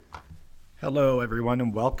Hello, everyone,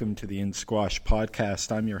 and welcome to the In Squash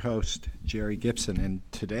podcast. I'm your host, Jerry Gibson, and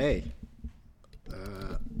today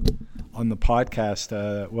on the podcast,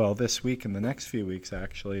 this week and the next few weeks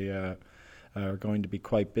actually are going to be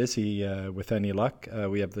quite busy with any luck.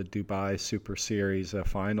 We have the Dubai Super Series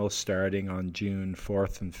finals starting on June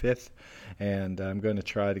 4th and 5th, and I'm going to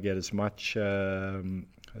try to get as much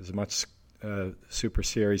Super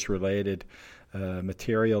Series related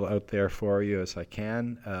material out there for you as I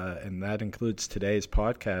can, and that includes today's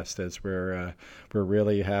podcast, as we're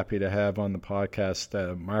really happy to have on the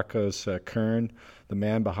podcast Marcos Kern, the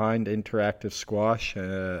man behind Interactive Squash,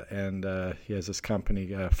 and he has his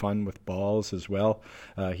company Fun with Balls as well.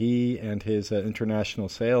 He and his international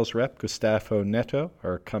sales rep Gustavo Neto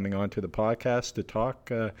are coming onto the podcast to talk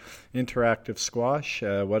Interactive Squash,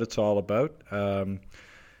 what it's all about.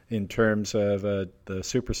 In terms of the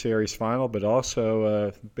Super Series final, but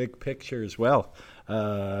also big picture as well,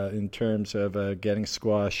 in terms of getting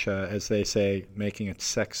squash, as they say, making it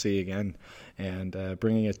sexy again and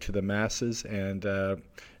bringing it to the masses. And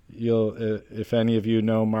if any of you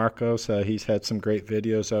know Marcos, he's had some great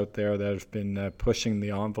videos out there that have been pushing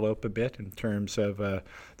the envelope a bit in terms of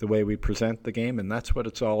the way we present the game, and that's what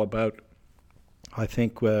it's all about. I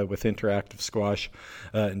think with Interactive Squash,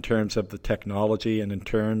 in terms of the technology and in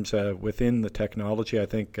terms within the technology, I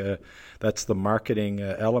think that's the marketing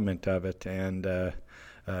element of it. And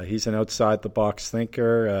he's an outside-the-box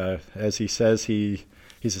thinker. As he says, he's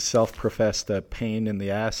a self-professed pain in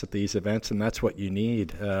the ass at these events, and that's what you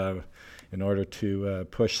need in order to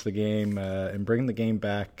push the game and bring the game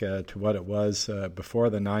back to what it was before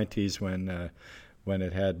the 90s when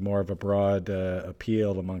it had more of a broad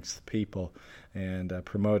appeal amongst the people. And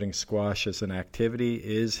promoting squash as an activity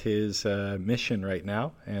is his mission right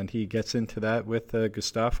now, and he gets into that with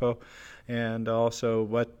Gustavo, and also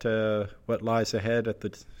what lies ahead at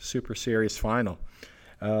the Super Series final.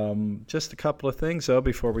 Just a couple of things, though,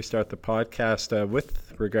 before we start the podcast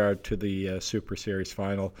with regard to the Super Series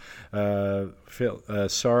final.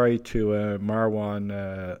 Sorry to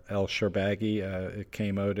Marwan El Shorbagy. It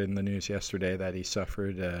came out in the news yesterday that he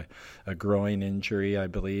suffered a groin injury, I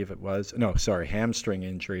believe it was. No, sorry, hamstring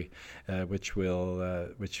injury, which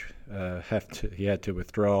he had to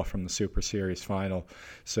withdraw from the Super Series final.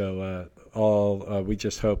 So we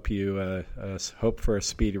just hope hope for a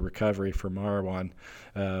speedy recovery for Marwan.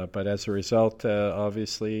 But as a result,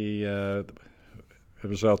 obviously, a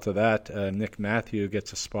result of that, Nick Matthew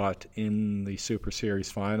gets a spot in the Super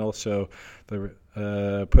Series final. So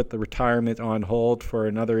put the retirement on hold for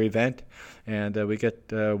another event, and we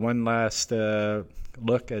get one last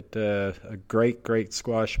look at a great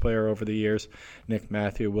squash player over the years. Nick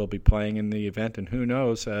Matthew will be playing in the event, and who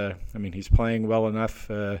knows? He's playing well enough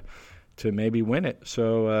to maybe win it.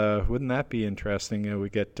 So wouldn't that be interesting? We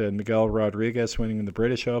get Miguel Rodriguez winning the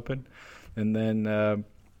British Open, and then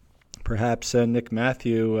perhaps Nick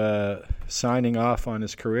Matthew signing off on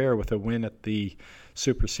his career with a win at the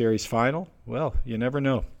Super Series final. Well, you never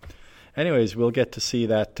know. Anyways, we'll get to see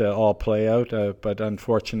that all play out, but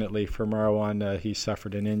unfortunately for Marwan, he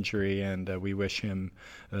suffered an injury, and we wish him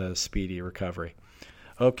a speedy recovery.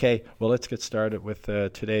 Okay, well, let's get started with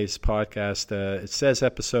today's podcast. It says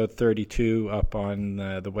episode 32 up on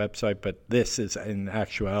the website, but this is in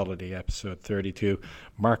actuality episode 32.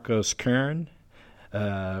 Marcos Kern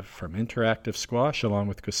from Interactive Squash, along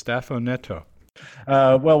with Gustavo Neto.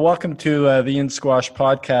 Welcome to the In Squash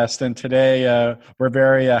podcast, and today we're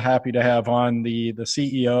very happy to have on the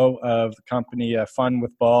CEO of the company Fun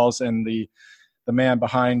with Balls, and the man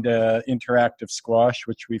behind Interactive Squash,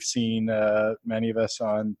 which we've seen many of us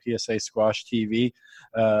on PSA Squash TV,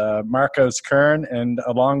 Marcos Kern, and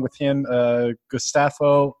along with him,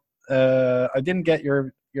 Gustavo. I didn't get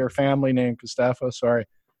your family name, Gustavo, sorry.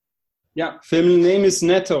 Yeah, family name is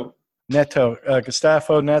Neto.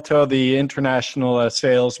 Gustavo Neto, the international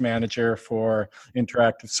sales manager for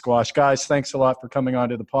Interactive Squash. Guys, thanks a lot for coming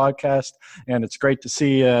onto the podcast, and it's great to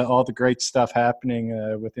see all the great stuff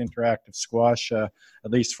happening with Interactive Squash, at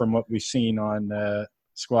least from what we've seen on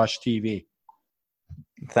Squash TV.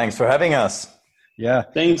 Thanks for having us. Yeah.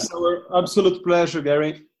 Thanks. Our absolute pleasure,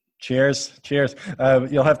 Gary. Cheers.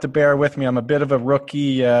 You'll have to bear with me. I'm a bit of a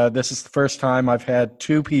rookie. This is the first time I've had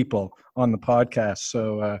two people on the podcast,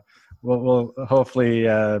 so we'll hopefully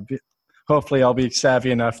I'll be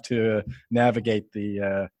savvy enough to navigate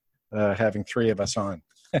the having three of us on.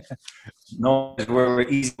 No, we're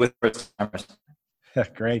easy with first timers.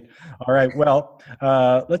 Great. All right. Well,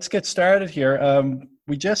 let's get started here.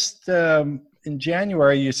 We just in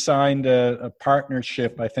January you signed a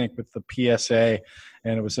partnership, I think, with the PSA,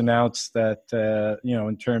 and it was announced that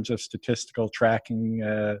in terms of statistical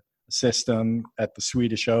tracking system at the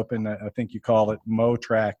Swedish Open. I think you call it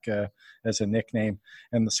MoTrack as a nickname.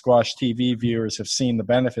 And the Squash TV viewers have seen the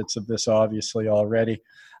benefits of this, obviously, already.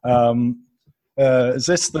 Is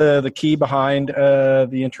this the key behind the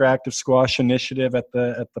Interactive Squash Initiative at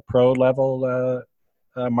the pro level,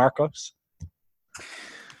 Marcos?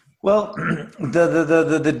 Well,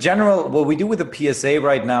 the general, what we do with the PSA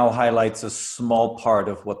right now highlights a small part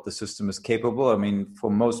of what the system is capable. I mean,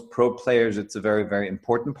 for most pro players, it's a very, very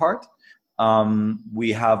important part.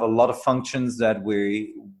 We have a lot of functions that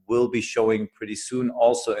we will be showing pretty soon,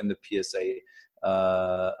 also in the PSA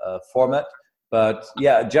format. But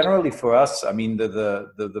yeah, generally for us, I mean,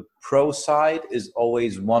 the pro side is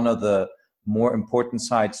always one of the more important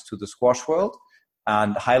sides to the squash world.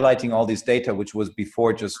 And highlighting all these data, which was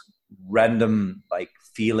before just random like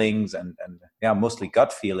feelings and mostly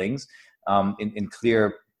gut feelings, in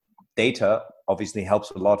clear data, obviously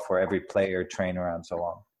helps a lot for every player, trainer, and so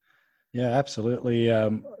on. Yeah, absolutely.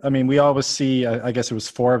 I mean, we always see, I guess it was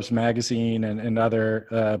Forbes magazine and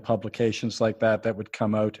other publications like that would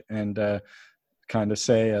come out and kind of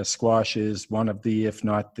say squash is one of the, if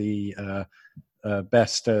not the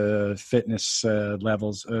best fitness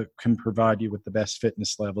levels, can provide you with the best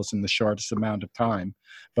fitness levels in the shortest amount of time.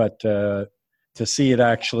 But to see it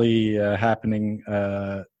actually happening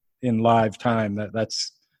in live time,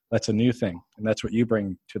 that's a new thing, and that's what you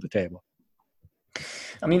bring to the table.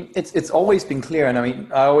 I mean, it's always been clear, and I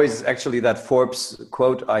mean, I always actually that Forbes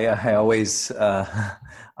quote. I always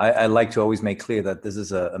I like to always make clear that this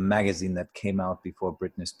is a magazine that came out before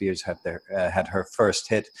Britney Spears had her first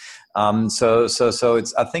hit. So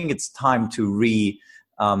it's, I think it's time to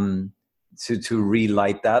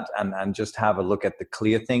relight that and just have a look at the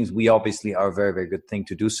clear things. We obviously are a very, very good thing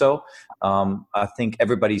to do so. I think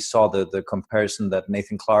everybody saw the comparison that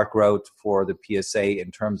Nathan Clark wrote for the PSA in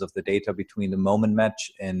terms of the data between the Moment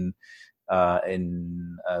match in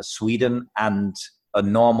Sweden and a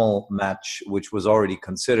normal match, which was already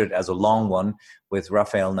considered as a long one with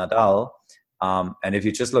Rafael Nadal. And if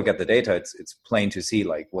you just look at the data, it's plain to see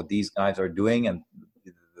like what these guys are doing, and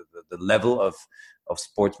the level of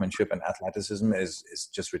sportsmanship and athleticism is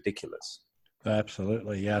just ridiculous.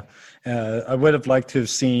 Absolutely, yeah. I would have liked to have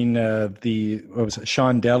seen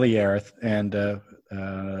Sean Delier and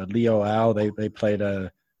Leo Au. They played I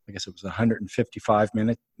guess it was a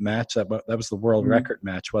 155-minute match. That was the world record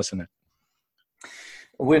match, wasn't it?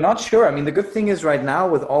 We're not sure. I mean, the good thing is right now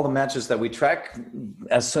with all the matches that we track,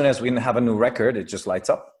 as soon as we have a new record, it just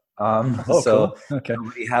lights up. Cool. Okay.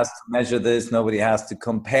 Nobody has to measure this. Nobody has to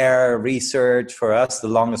compare research. For us, the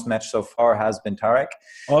longest match so far has been Tarek.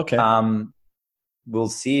 Okay. We'll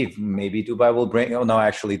see if maybe Dubai will bring. Oh no,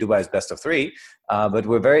 actually, Dubai is best of 3. But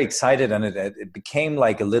we're very excited, and it became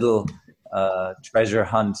like a little treasure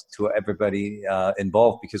hunt to everybody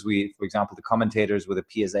involved, because we, for example, the commentators with the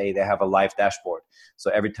PSA, they have a live dashboard.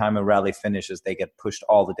 So every time a rally finishes, they get pushed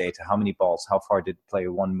all the data: how many balls, how far did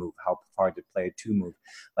player 1 move, how far did player 2 move,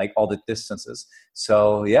 like all the distances.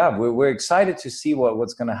 So yeah, we're excited to see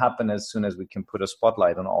what's going to happen as soon as we can put a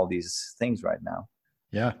spotlight on all these things right now.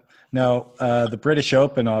 Yeah. Now, the British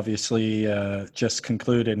Open obviously just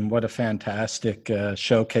concluded, and what a fantastic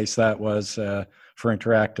showcase that was for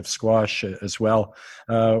interactive squash as well.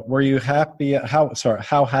 Were you happy?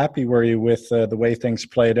 How happy were you with the way things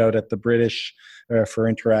played out at the British for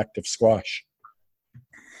interactive squash?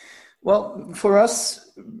 Well, for us,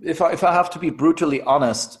 if I have to be brutally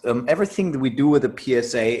honest, everything that we do with the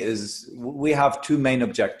PSA is, we have 2 main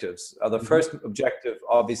objectives. The first objective,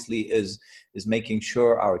 obviously, is making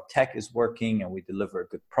sure our tech is working and we deliver a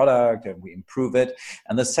good product and we improve it.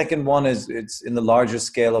 And the second one is, it's in the larger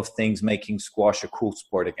scale of things, making squash a cool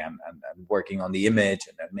sport again and working on the image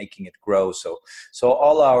and making it grow. So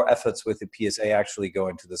all our efforts with the PSA actually go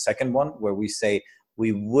into the second one, where we say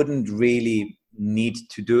we wouldn't really need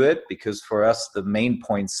to do it, because for us, the main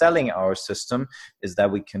point selling our system is that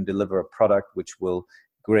we can deliver a product which will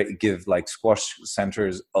give like squash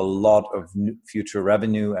centers a lot of future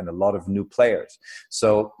revenue and a lot of new players.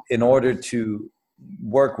 So in order to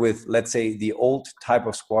work with, let's say, the old type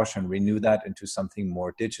of squash and renew that into something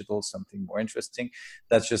more digital, something more interesting,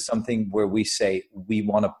 that's just something where we say we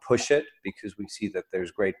want to push it because we see that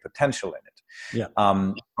there's great potential in it. Yeah.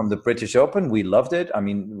 From the British Open, we loved it. I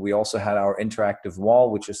mean, we also had our interactive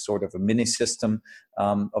wall, which is sort of a mini system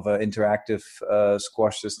of an interactive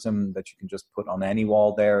squash system that you can just put on any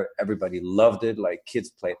wall there. Everybody loved it. Like,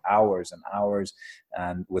 kids played hours and hours.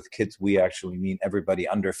 And with kids, we actually mean everybody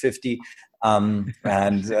under 50. And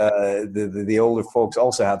the older folks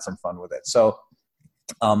also had some fun with it. So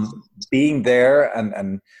being there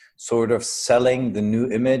and sort of selling the new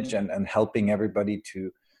image and helping everybody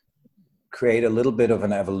to create a little bit of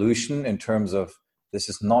an evolution in terms of this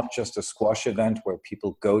is not just a squash event where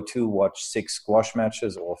people go to watch 6 squash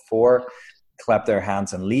matches or 4, clap their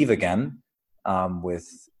hands and leave again, with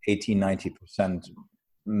 80-90%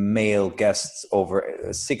 male guests over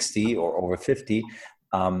 60 or over 50.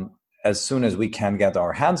 As soon as we can get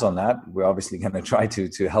our hands on that, we're obviously going to try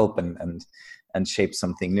to help and shape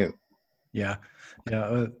something new. Yeah.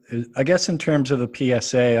 I guess in terms of the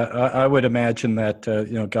PSA, I would imagine that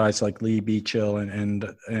guys like Lee Beachill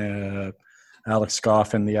and Alex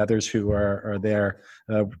Goff and the others who are there,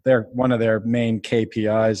 they're one of their main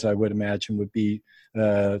KPIs, I would imagine, would be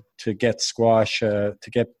to get squash, to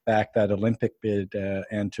get back that Olympic bid,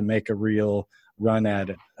 and to make a real run at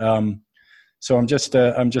it. So I'm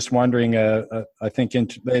just wondering. I think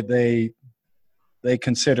they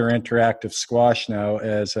consider interactive squash now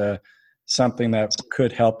as something that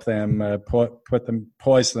could help them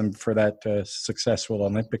poise them for that successful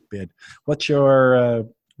Olympic bid. What's your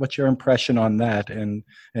impression on that? And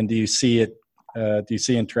do you see it? Do you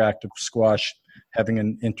see interactive squash having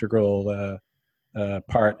an integral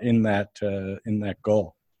part in that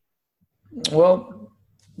goal? Well,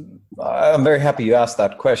 I'm very happy you asked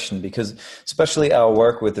that question, because especially our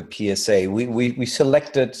work with the PSA, we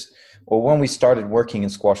selected, or when we started working in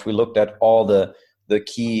squash, we looked at all the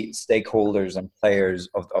key stakeholders and players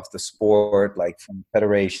of the sport, like from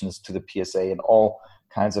federations to the PSA and all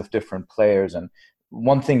kinds of different players. And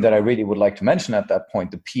one thing that I really would like to mention at that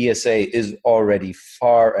point, the PSA is already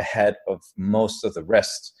far ahead of most of the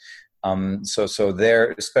rest. So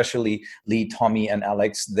they're, especially Lee, Tommy, and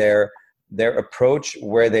Alex, their approach,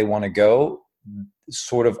 where they want to go,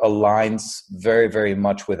 sort of aligns very, very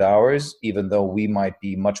much with ours, even though we might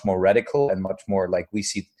be much more radical and much more like we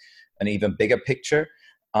see an even bigger picture.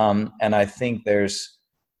 And I think there's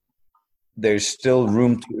still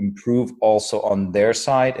room to improve also on their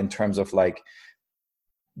side in terms of, like,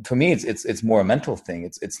 for me, it's more a mental thing.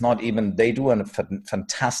 It's not even, they do a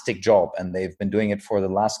fantastic job, and they've been doing it for the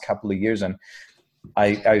last couple of years. And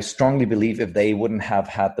I strongly believe if they wouldn't have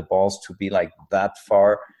had the balls to be like that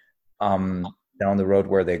far down the road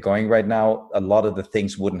where they're going right now, a lot of the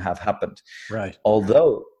things wouldn't have happened. Right.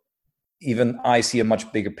 Although even I see a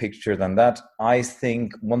much bigger picture than that. I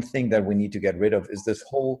think one thing that we need to get rid of is this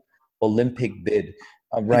whole Olympic bid.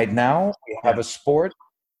 Right now, we have a sport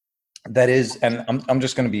that is, and I'm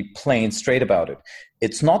just going to be plain straight about it.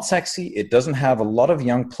 It's not sexy. It doesn't have a lot of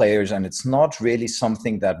young players, and it's not really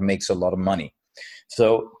something that makes a lot of money.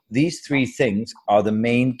 So these 3 things are the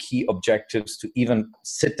main key objectives to even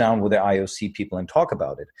sit down with the IOC people and talk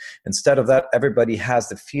about it. Instead of that, everybody has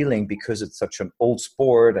the feeling, because it's such an old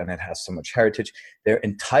sport and it has so much heritage, they're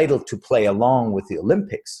entitled to play along with the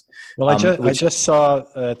Olympics. Well, I just saw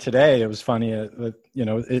today, it was funny,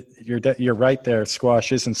 you're right there,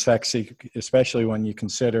 squash isn't sexy, especially when you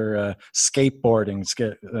consider skateboarding's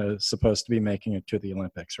supposed to be making it to the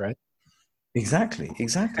Olympics, right? Exactly.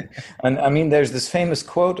 And I mean, there's this famous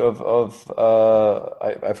quote of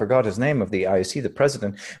I forgot his name, of the IOC, the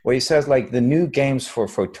president, where he says, like, the new games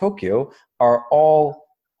for Tokyo are all,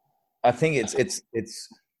 I think it's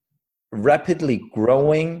rapidly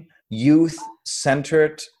growing,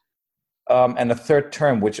 youth-centered, and a third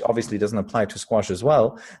term, which obviously doesn't apply to squash as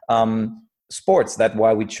well, sports. That's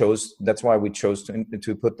why we chose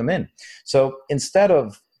to put them in. So instead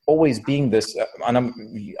of always being this, and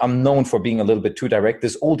I'm known for being a little bit too direct,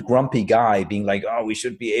 this old grumpy guy being like, oh, we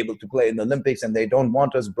should be able to play in the Olympics and they don't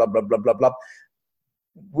want us, blah, blah, blah, blah, blah.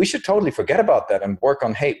 We should totally forget about that and work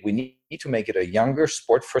on, hey, we need to make it a younger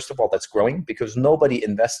sport, first of all, that's growing, because nobody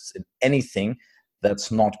invests in anything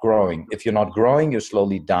that's not growing. If you're not growing, you're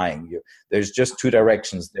slowly dying. There's just 2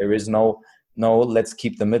 directions. There is no, let's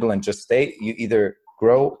keep the middle and just stay. You either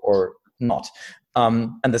grow or not.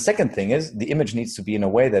 And the second thing is, the image needs to be in a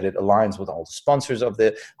way that it aligns with all the sponsors of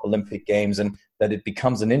the Olympic Games, and that it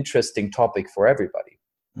becomes an interesting topic for everybody.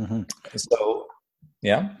 Mm-hmm. So,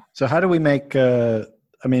 yeah. So how do we make,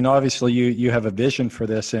 obviously you have a vision for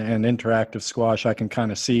this, and interactive squash, I can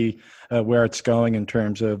kind of see where it's going in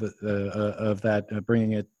terms of that,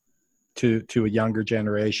 bringing it to a younger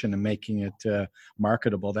generation and making it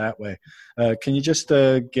marketable that way. Can you just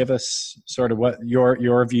give us sort of what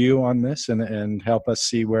your view on this, and help us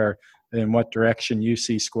see in what direction you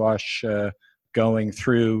see squash going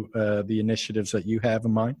through the initiatives that you have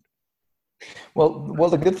in mind? Well,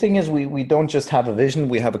 the good thing is we don't just have a vision;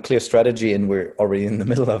 we have a clear strategy, and we're already in the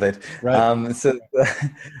middle of it. Right.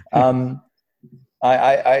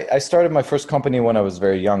 I started my first company when I was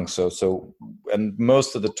very young. So, and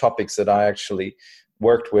most of the topics that I actually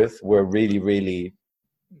worked with were really, really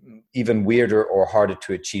even weirder or harder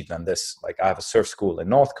to achieve than this. Like I have a surf school in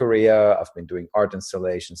North Korea. I've been doing art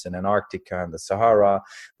installations in Antarctica and the Sahara.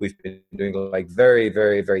 We've been doing like very,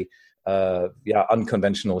 very, very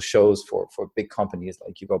unconventional shows for big companies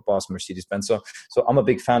like Hugo Boss, Mercedes-Benz. So I'm a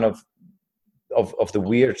big fan of the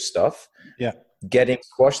weird stuff. Yeah. Getting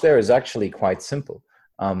squash there is actually quite simple.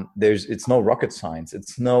 It's no rocket science.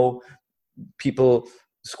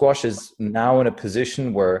 Squash is now in a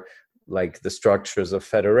position where like the structures of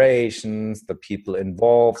federations, the people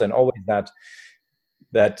involved, and always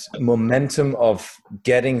that momentum of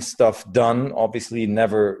getting stuff done, obviously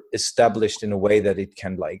never established in a way that it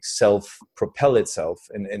can like self-propel itself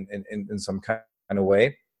in some kind of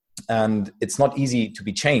way. And it's not easy to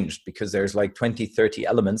be changed because there's like 20, 30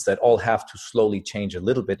 elements that all have to slowly change a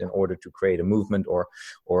little bit in order to create a movement or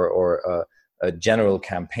a general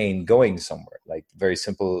campaign going somewhere. Like very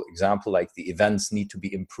simple example, like the events need to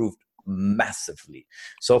be improved massively.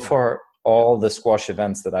 So far, all the squash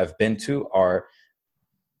events that I've been to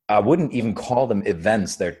I wouldn't even call them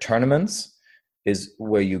events. They're tournaments, is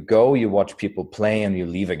where you go, you watch people play and you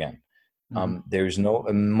leave again. There's no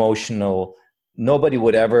emotional, nobody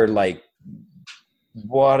would ever like,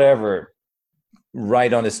 whatever,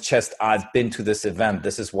 write on his chest, I've been to this event,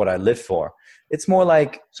 this is what I live for. It's more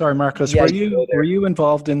like... Sorry, Marcus, were you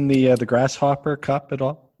involved in the Grasshopper Cup at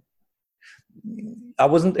all? I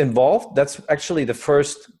wasn't involved. That's actually the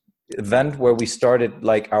first event where we started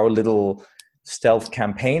like our little stealth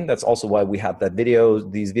campaign. That's also why we had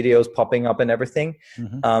these videos popping up and everything.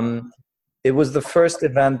 It was the first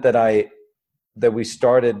event that we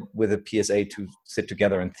started with a PSA to sit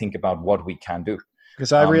together and think about what we can do.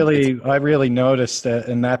 Because I really noticed that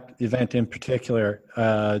in that event in particular,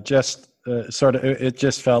 it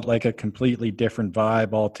just felt like a completely different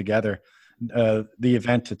vibe altogether. The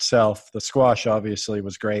event itself, the squash obviously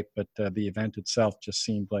was great, but the event itself just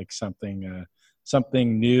seemed like something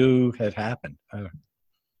new had happened.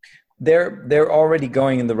 They're already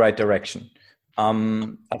going in the right direction.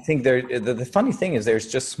 I think the funny thing is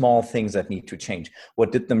there's just small things that need to change.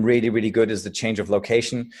 What did them really, really good is the change of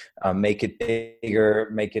location, make it bigger,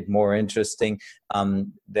 make it more interesting.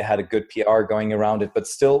 They had a good PR going around it, but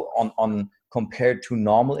still on compared to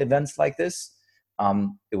normal events like this,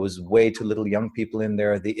 it was way too little young people in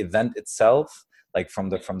there. The event itself, like from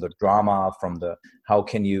the drama, how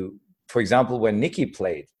can you, for example, when Nicky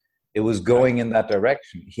played, it was going in that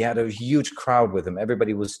direction. He had a huge crowd with him.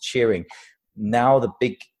 Everybody was cheering. Now the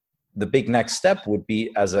big next step would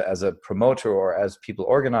be as a promoter or as people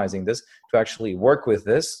organizing this to actually work with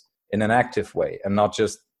this in an active way and not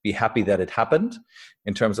just be happy that it happened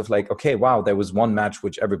in terms of like, okay, wow, there was one match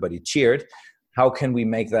which everybody cheered. How can we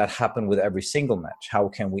make that happen with every single match? How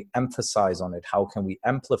can we emphasize on it? How can we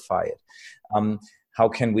amplify it? How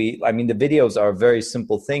can we, the videos are a very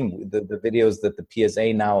simple thing. The videos that the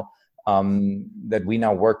PSA now, that we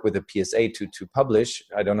now work with the PSA to publish.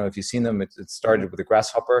 I don't know if you've seen them. It started with the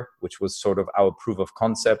Grasshopper, which was sort of our proof of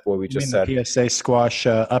concept where we just said the PSA squash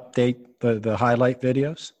update, the highlight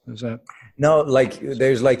videos. Is that? No, like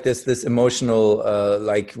there's like this emotional,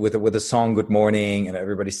 like with a song "Good Morning" and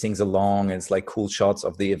everybody sings along, and it's like cool shots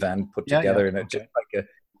of the event put together in just like a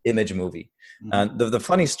image movie. And the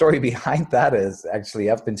funny story behind that is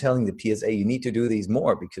actually I've been telling the PSA you need to do these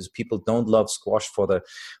more because people don't love squash for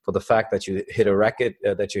the fact that you hit a racket,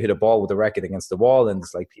 that you hit a ball with a racket against the wall, and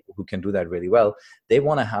it's like people who can do that really well. They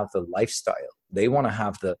want to have the lifestyle. They want to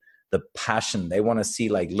have the passion. They want to see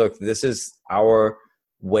like, look, this is our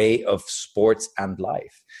way of sports and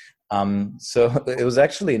life. So it was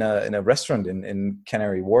actually in a restaurant in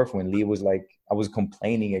Canary Wharf when Lee was like, I was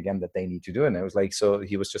complaining again that they need to do it. And I was like, so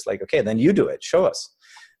he was just like, okay, then you do it. Show us.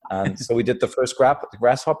 So we did the first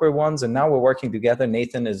Grasshopper ones, and now we're working together.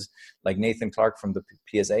 Nathan Clark from the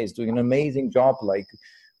PSA is doing an amazing job. Like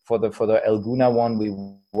for the Elguna one, we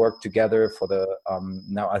worked together for the,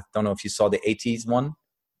 now I don't know if you saw the 80s one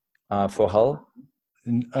for Hull.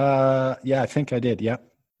 Yeah, I think I did. Yeah.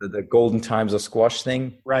 The Golden Times of Squash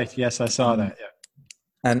thing. Right. Yes, I saw that. Yeah.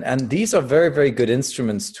 And these are very, very good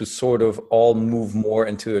instruments to sort of all move more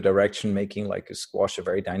into a direction, making like a squash a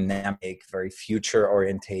very dynamic, very future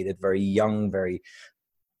orientated, very young, very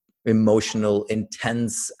emotional,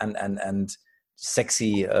 intense, and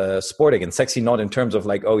sexy sport again. Sexy not in terms of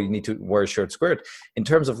like, oh, you need to wear a short skirt, in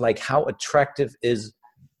terms of like how attractive is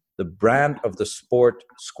the brand of the sport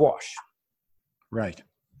squash. Right.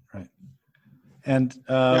 And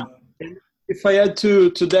if I add to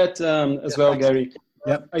that as well, Gary.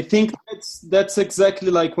 Yeah, I think that's exactly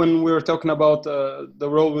like when we were talking about the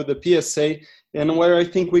role with the PSA. and where I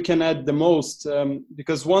think we can add the most.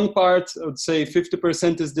 Because one part, I would say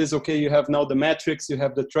 50% is this, okay, you have now the metrics, you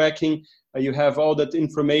have the tracking, you have all that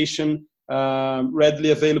information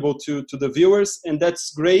readily available to the viewers, and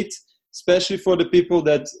that's great, especially for the people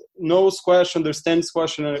that know squash, understand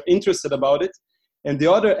squash, and are interested about it. And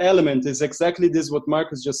the other element is exactly this, what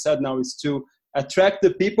Marcus just said now, is to attract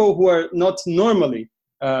the people who are not normally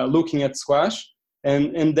looking at squash.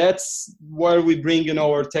 And that's where we bring,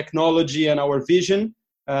 our technology and our vision,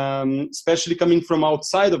 especially coming from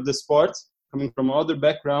outside of the sport, coming from other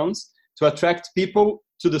backgrounds, to attract people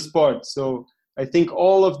to the sport. So I think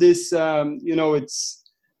all of this, it's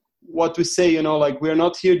what we say, like we're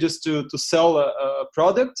not here just to sell a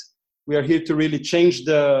product. We are here to really change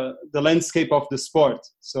the landscape of the sport.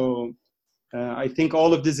 So I think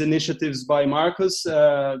all of these initiatives by Marcus,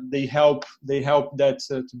 they help that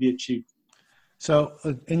to be achieved. So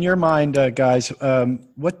in your mind, guys,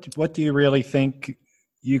 what do you really think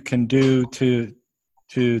you can do to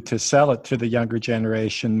sell it to the younger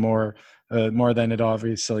generation more than it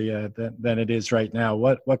obviously than it is right now?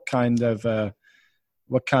 What kind of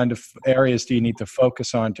areas do you need to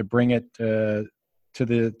focus on to bring it to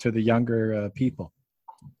the younger people?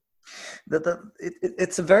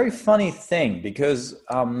 It's a very funny thing because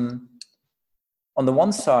on the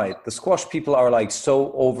one side, the squash people are like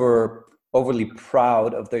so overly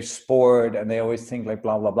proud of their sport, and they always think like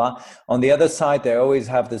blah blah blah. On the other side, they always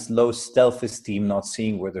have this low self-esteem, not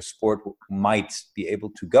seeing where the sport might be able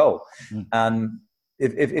to go. And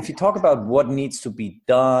if you talk about what needs to be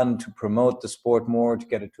done to promote the sport more, to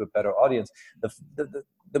get it to a better audience,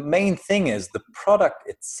 the main thing is the product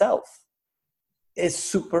itself is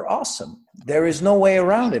super awesome. There is no way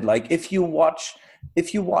around it. Like if you watch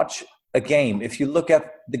a game, if you look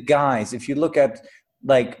at the guys, if you look at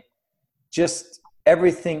like just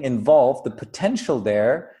everything involved, the potential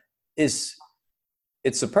there it's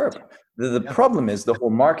superb. The problem is the whole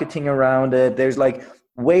marketing around it. There's like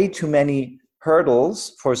way too many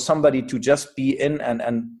hurdles for somebody to just be in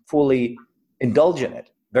and fully indulge in it.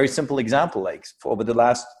 Very simple example, like for over the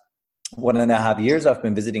last 1.5 years, I've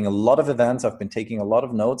been visiting a lot of events. I've been taking a lot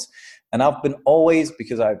of notes, and I've been always,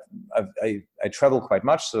 because I travel quite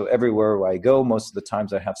much. So everywhere where I go, most of the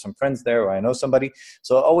times I have some friends there or I know somebody.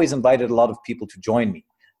 So I always invited a lot of people to join me.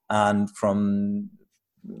 And from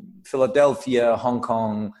Philadelphia, Hong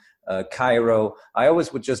Kong, Cairo, I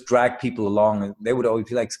always would just drag people along, and they would always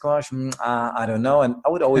be like, squash, I don't know. And I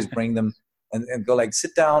would always bring them and go like,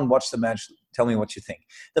 sit down, watch the match, tell me what you think.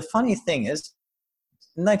 The funny thing is,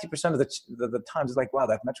 90% of the times it's like, wow,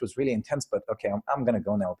 that match was really intense, but okay, I'm going to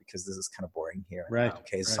go now because this is kind of boring here. Right.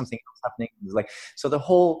 Okay, is something else happening? It's like, so the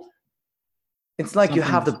whole, it's like you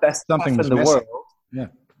have the best stuff in the world. Yeah.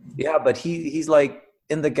 Yeah, but he's like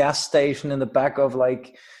in the gas station in the back of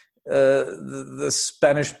like the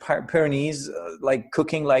Spanish Pyrenees, like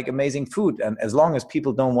cooking like amazing food. And as long as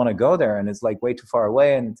people don't want to go there and it's like way too far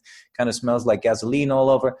away and it kind of smells like gasoline all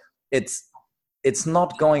over, it's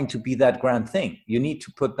not going to be that grand thing. You need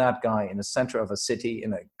to put that guy in the center of a city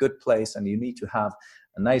in a good place, and you need to have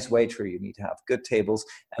a nice waiter, you need to have good tables,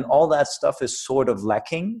 and all that stuff is sort of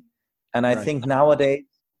lacking. And I think nowadays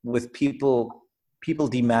with people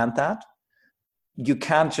demand that. You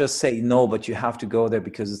can't just say no, but you have to go there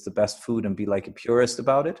because it's the best food and be like a purist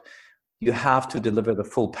about it. You have to deliver the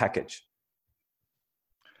full package.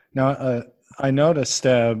 Now, I noticed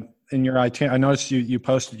in your I noticed you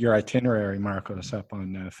posted your itinerary, Marcos, up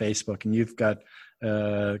on Facebook, and you've got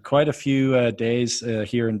quite a few days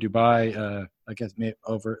here in Dubai. I guess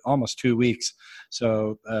over almost 2 weeks.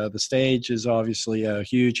 So the stage is obviously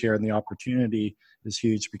huge here, and the opportunity is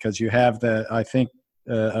huge because you have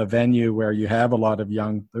a venue where you have there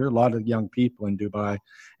are a lot of young people in Dubai,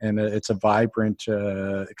 and it's a vibrant,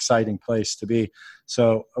 exciting place to be.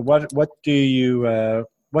 So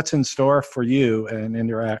what's in store for you and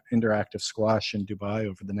interactive squash in Dubai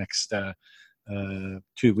over the next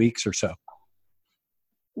 2 weeks or so?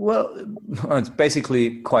 Well, it's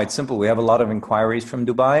basically quite simple. We have a lot of inquiries from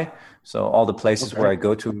Dubai. So all the places where I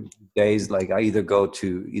go to days, like I either go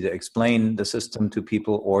to explain the system to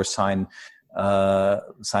people or sign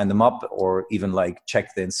them up, or even like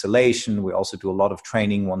check the installation. We also do a lot of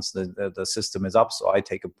training once the system is up. So I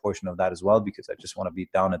take a portion of that as well because I just want to be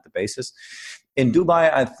down at the basis. In Dubai,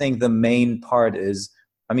 I think the main part is,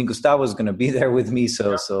 Gustavo is going to be there with me.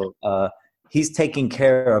 So he's taking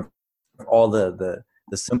care of all the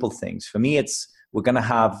simple things. For me, we're going to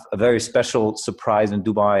have a very special surprise in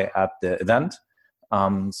Dubai at the event.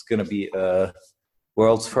 It's going to be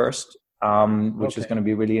world's first, which is going to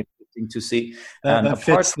be really interesting to see. That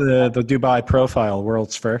fits the Dubai profile,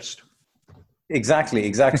 world's first.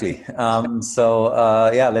 Exactly.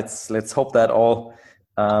 Yeah, let's hope that all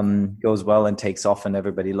goes well and takes off and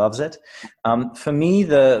everybody loves it. For me,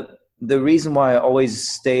 the reason why I always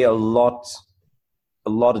stay a lot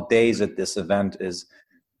of days at this event is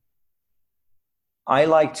I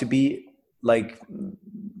like to be like,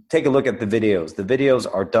 take a look at the videos. The videos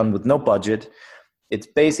are done with no budget. It's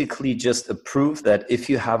basically just a proof that if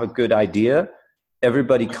you have a good idea,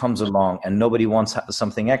 everybody comes along and nobody wants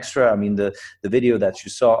something extra. I mean, the video that you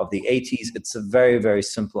saw of the 80s, it's a very, very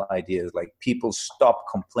simple idea. Like, people stop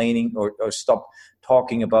complaining or stop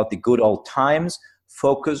talking about the good old times,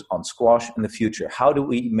 focus on squash in the future. How do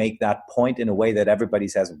we make that point in a way that everybody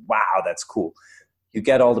says, wow, that's cool? You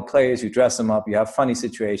get all the players, you dress them up, you have funny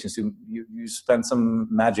situations, you spend some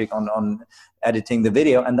magic on editing the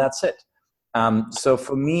video, and that's it. So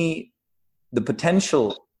for me, the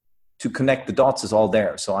potential to connect the dots is all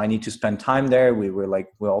there. So I need to spend time there.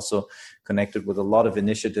 We're also connected with a lot of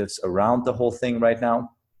initiatives around the whole thing right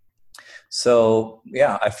now. So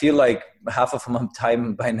yeah, I feel like half of my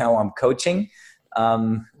time by now I'm coaching,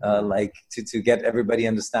 like to get everybody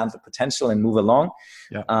understand the potential and move along.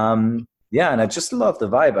 Yeah. And I just love the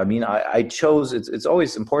vibe. I mean, I chose, it's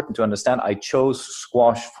always important to understand, I chose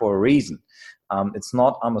squash for a reason. It's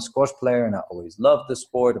not, I'm a squash player and I always loved the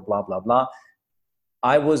sport, blah, blah, blah.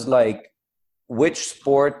 I was like, which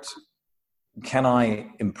sport can I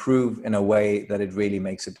improve in a way that it really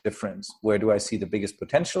makes a difference? Where do I see the biggest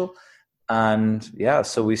potential? And yeah,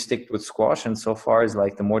 so we stick with squash. And so far is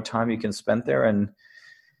like, the more time you can spend there and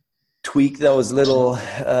tweak those little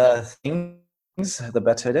things, the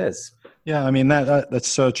better it is. Yeah, I mean, that's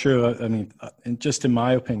so true. I mean, just in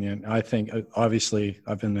my opinion, I think, obviously,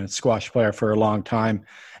 I've been a squash player for a long time,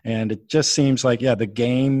 and it just seems like, yeah, the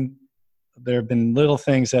game, there have been little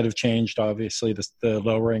things that have changed, obviously, the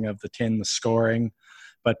lowering of the tin, the scoring,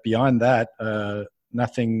 but beyond that,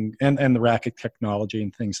 nothing, and the racket technology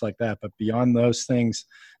and things like that, but beyond those things,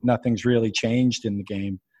 nothing's really changed in the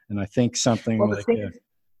game. And I think something The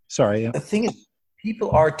thing is,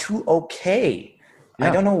 people are too okay. Yeah.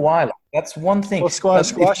 I don't know why. That's one thing. Well,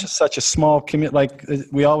 squash is such a small community. Like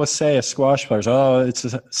we always say as squash players,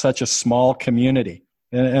 it's such a small community.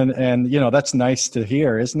 And that's nice to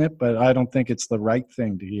hear, isn't it? But I don't think it's the right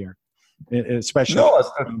thing to hear, especially. No, a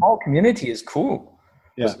small community is cool.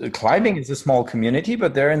 Yeah. Climbing is a small community,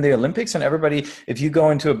 but they're in the Olympics, and everybody, if you go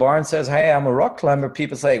into a bar and says, hey, I'm a rock climber,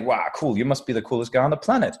 people say, wow, cool, you must be the coolest guy on the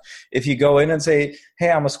planet. If you go in and say,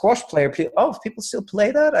 hey, I'm a squash player, people still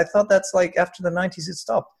play that? I thought that's like after the 90s it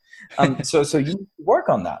stopped. So you need to work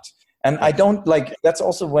on that. And I don't like, that's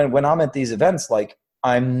also when I'm at these events, like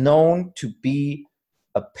I'm known to be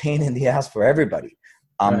a pain in the ass for everybody.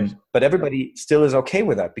 Right. But everybody still is okay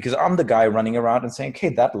with that, because I'm the guy running around and saying, okay,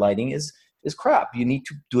 that lighting is crap. You need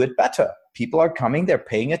to do it better. People are coming, they're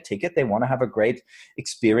paying a ticket, they want to have a great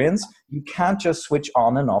experience. You can't just switch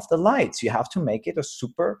on and off the lights. You have to make it a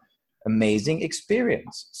super amazing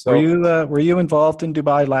experience. So were you involved in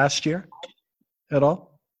Dubai last year at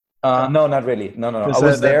all? No, not really. No. I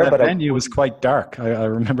was there, but the venue was quite dark. I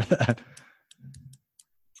remember that.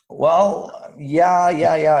 Well,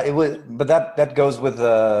 yeah. It was, but that goes with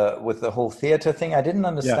the whole theater thing. I didn't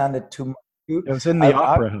understand it too much. It was in the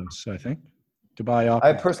Opera House, I think. Dubai Opera.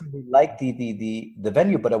 I personally like the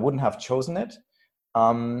venue, but I wouldn't have chosen it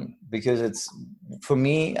because it's, for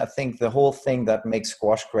me, I think the whole thing that makes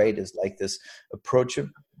squash great is like this approach of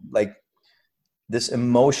like this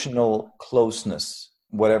emotional closeness.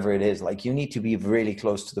 Whatever it is, like you need to be really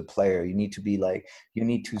close to the player. You need to be like, you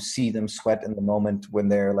need to see them sweat in the moment when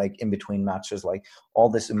they're like in between matches, like all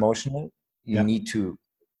this emotional, you need to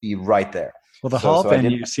be right there. Well, the hall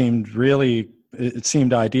venue seemed really, it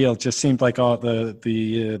seemed ideal. It just seemed like all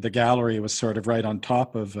the gallery was sort of right on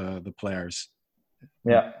top of the players.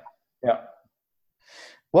 Yeah.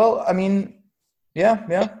 Well, I mean,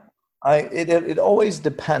 yeah. It always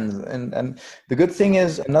depends, and the good thing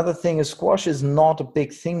is, another thing is, squash is not a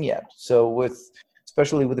big thing yet. So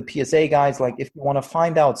especially with the PSA guys, like if you want to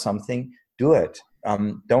find out something, do it.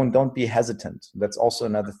 Don't be hesitant. That's also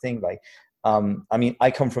another thing. Like, I mean, I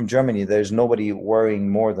come from Germany. There's nobody worrying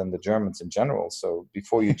more than the Germans in general. So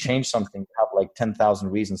before you change something, you have like 10,000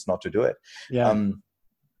 reasons not to do it. Yeah.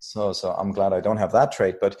 So I'm glad I don't have that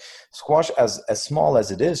trait, but squash, as small as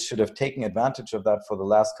it is, should have taken advantage of that for the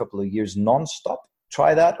last couple of years nonstop.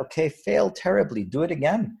 Try that. Okay, fail terribly. Do it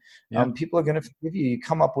again. Yeah. People are going to forgive you. You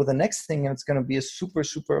come up with the next thing, and it's going to be a super,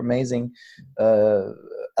 super amazing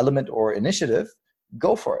element or initiative.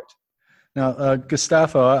 Go for it. Now,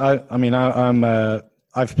 Gustavo,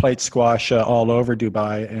 I've played squash all over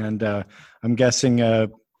Dubai, and I'm guessing,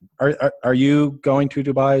 are you going to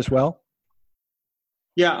Dubai as well?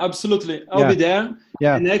 Yeah, absolutely. I'll be there.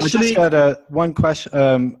 Yeah, And I just got one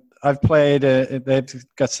question. I've played. They've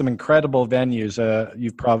got some incredible venues.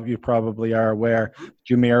 You probably are aware.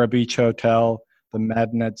 Jumeirah Beach Hotel, the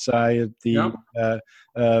Madinat Zayed.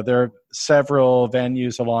 There are several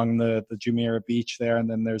venues along the Jumeirah Beach there, and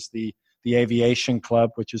then there's the Aviation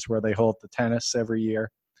Club, which is where they hold the tennis every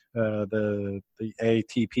year. The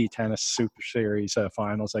ATP Tennis Super Series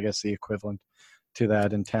finals, I guess the equivalent to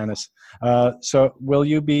that in tennis. So will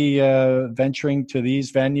you be venturing to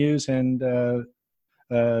these venues and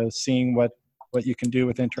seeing what you can do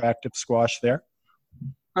with interactive squash there?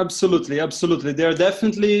 Absolutely. They're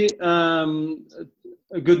definitely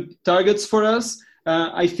good targets for us.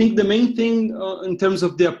 I think the main thing in terms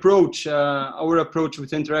of the approach, our approach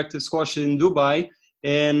with interactive squash in Dubai,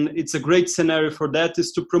 and it's a great scenario for that,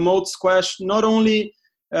 is to promote squash, not only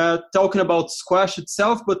talking about squash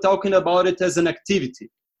itself, but talking about it as an activity.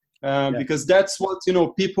 Because that's what,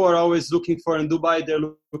 people are always looking for in Dubai. They're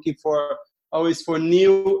looking for always for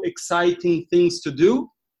new, exciting things to do.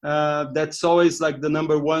 That's always like the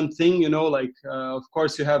number one thing, of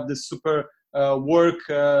course you have this super work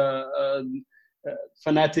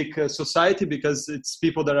fanatic society, because it's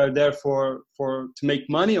people that are there to make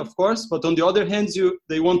money, of course. But on the other hand,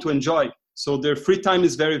 they want to enjoy. So their free time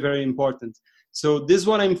is very, very important. So this is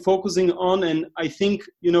what I'm focusing on. And I think,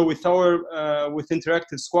 with with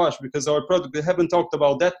interactive squash, because our product, we haven't talked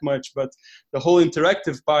about that much, but the whole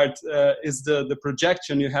interactive part is the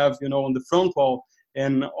projection you have, on the front wall,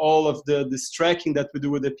 and all of this tracking that we do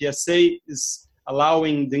with the PSA is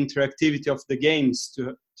allowing the interactivity of the games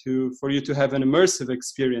for you to have an immersive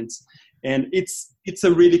experience. And it's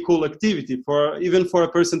a really cool activity even for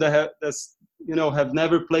a person that have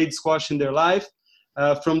never played squash in their life.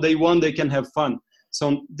 From day one, they can have fun.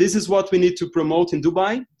 So this is what we need to promote in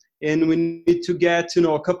Dubai, and we need to get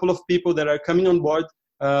a couple of people that are coming on board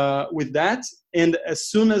with that. And as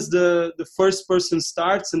soon as the first person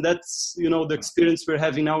starts, and that's the experience we're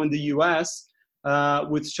having now in the US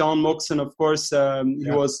with Sean Moxon, of course.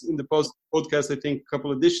 He was in the podcast, I think, a couple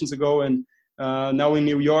of editions ago, and now in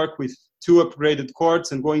New York with 2 upgraded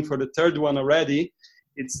courts and going for the 3rd one already.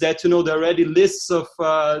 It's that there are already lists of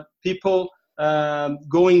people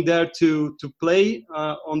going there to play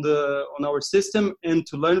on our system and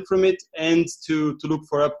to learn from it and to look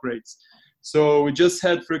for upgrades. So we just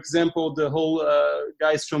had, for example, the whole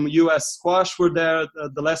guys from US Squash were there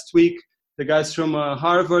the last week. The guys from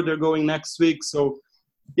Harvard are going next week. So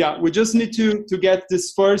yeah, we just need to get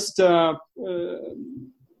this first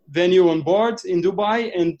venue on board in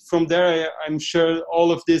Dubai, and from there I'm sure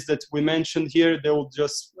all of this that we mentioned here, they will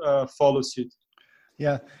just follow suit.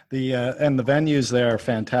 Yeah, and the venues there are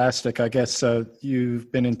fantastic. I guess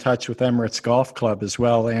you've been in touch with Emirates Golf Club as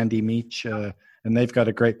well, Andy Meach, and they've got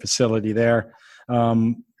a great facility there.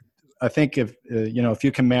 I think if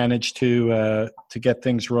you can manage to get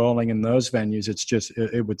things rolling in those venues,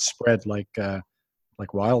 it would spread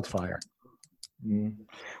like wildfire.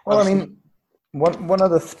 Well, I mean, one of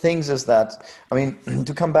the things is that,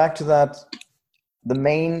 to come back to that, the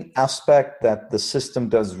main aspect that the system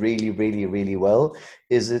does really, really, really well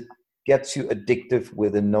is it gets you addicted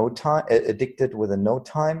within no time,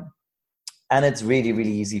 and it's really,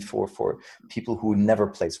 really easy for people who never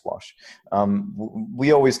play squash.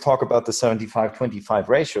 We always talk about the 75-25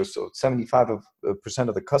 ratio. So 75%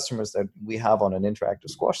 of the customers that we have on an interactive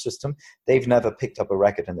squash system, they've never picked up a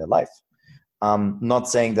racket in their life. Not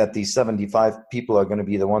saying that these 75 people are going to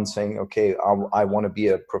be the ones saying, okay, I want to be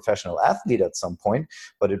a professional athlete at some point,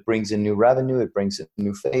 but it brings in new revenue, it brings in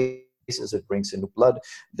new faces, it brings in new blood.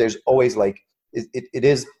 There's always it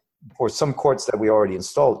is, for some courts that we already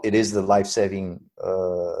installed, it is the life-saving,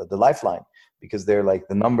 the lifeline, because they're like,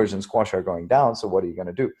 the numbers in squash are going down, so what are you going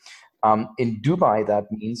to do? In Dubai,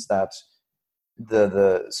 that means that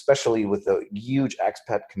especially with the huge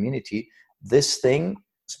expat community, this thing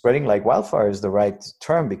spreading like wildfire is the right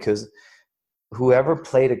term, because whoever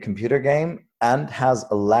played a computer game and has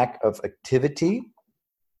a lack of activity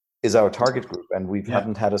is our target group. And we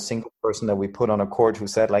haven't had a single person that we put on a court who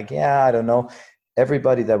said I don't know.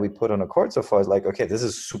 Everybody that we put on a court so far is like, okay, this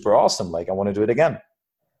is super awesome. I want to do it again.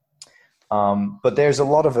 But there's a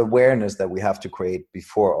lot of awareness that we have to create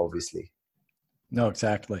before, obviously. No,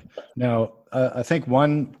 exactly. Now, I think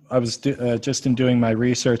I was just in doing my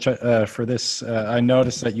research for this, I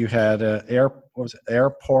noticed that you had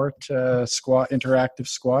airport interactive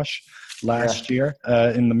squash last year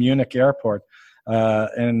in the Munich airport.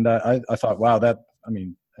 And I thought, wow, as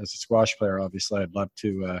a squash player, obviously I'd love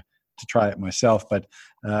to try it myself. But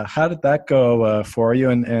how did that go for you?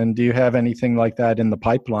 And do you have anything like that in the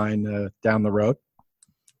pipeline down the road?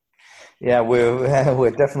 Yeah,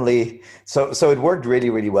 we're definitely so it worked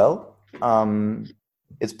really, really well.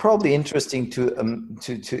 It's probably interesting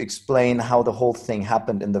to explain how the whole thing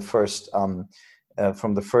happened in the first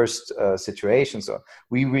from the first situation. So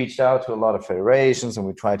we reached out to a lot of federations and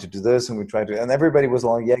we tried to do this and and everybody was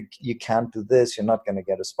like, yeah, you can't do this, you're not going to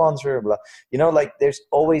get a sponsor, blah. Like there's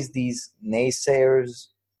always these naysayers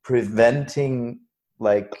preventing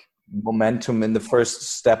like momentum in the first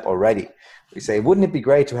step already. We say, wouldn't it be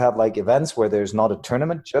great to have like events where there's not a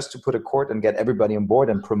tournament, just to put a court and get everybody on board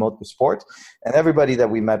and promote the sport? And everybody that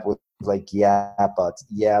we met was like, yeah,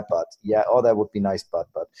 oh, that would be nice, but.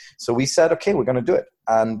 So we said, okay, we're going to do it.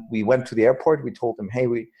 And we went to the airport. We told them, hey,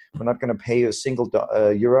 we're not going to pay you a single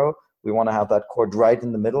euro. We want to have that court right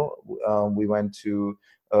in the middle. We went to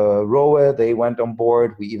Rowe. They went on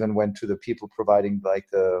board. We even went to the people providing like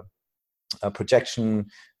the projection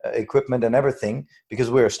equipment and everything, because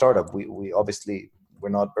we're a startup. We obviously we're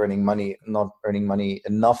not earning money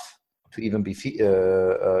enough to even be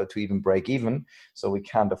to even break even, so we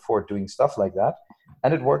can't afford doing stuff like that.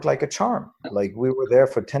 And it worked like a charm. Like we were there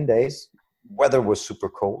for 10 days. Weather was super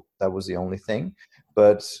cold. That was the only thing,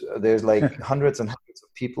 but there's like hundreds and hundreds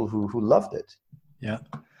of people who loved it. Yeah.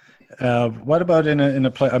 What about in a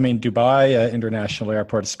place? I mean, Dubai International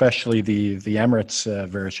Airport, especially the Emirates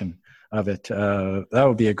version of it. That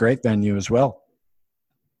would be a great venue as well.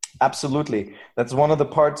 Absolutely. That's one of the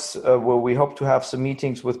parts where we hope to have some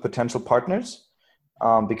meetings with potential partners,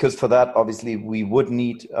 because for that, obviously, we would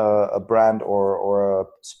need a brand or a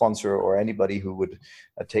sponsor or anybody who would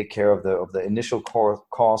take care of the initial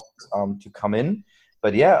costs to come in.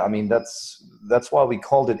 But yeah, I mean, that's why we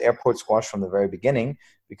called it Airport Squash from the very beginning,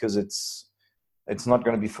 because it's not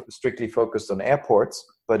going to be strictly focused on airports,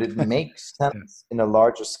 but it makes sense in a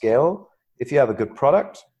larger scale if you have a good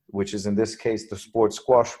product, which is in this case the sports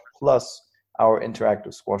squash plus our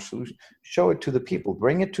interactive squash solution. Show it to the people,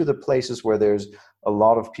 bring it to the places where there's a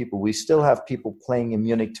lot of people. We still have people playing in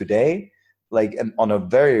Munich today, like on a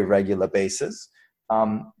very regular basis,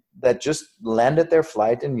 that just landed their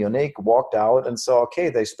flight in Munich, walked out and saw, okay,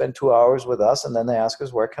 they spent 2 hours with us, and then they ask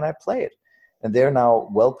us, where can I play it? And they're now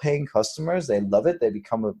well-paying customers. They love it. They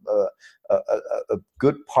become a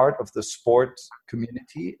good part of the sport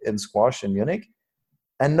community in squash in Munich,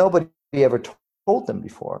 and nobody ever told them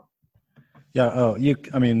before. Yeah. Oh,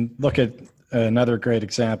 I mean, look at another great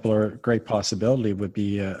example or great possibility would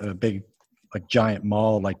be a big, like giant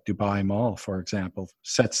mall, like Dubai Mall, for example.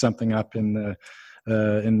 Set something up in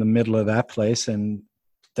the middle of that place and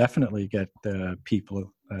definitely get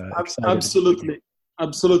people excited.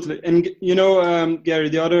 Absolutely. And, Gary,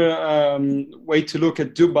 the other way to look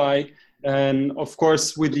at Dubai, and of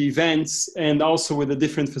course with the events and also with the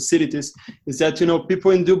different facilities, is that,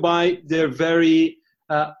 people in Dubai, they're very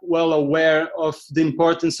well aware of the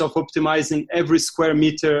importance of optimizing every square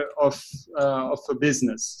meter of a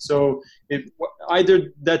business. So if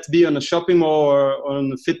either that be on a shopping mall or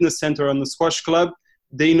on a fitness center or on a squash club,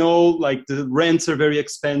 they know like the rents are very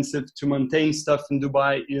expensive to maintain stuff in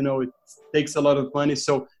Dubai. It takes a lot of money.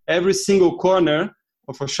 So every single corner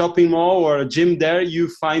of a shopping mall or a gym there, you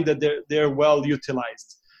find that they're well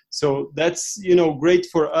utilized. So that's, great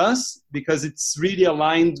for us because it's really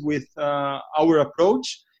aligned with our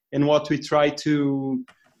approach and what we try to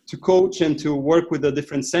coach and to work with the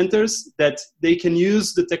different centers, that they can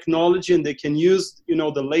use the technology and they can use,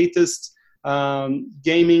 the latest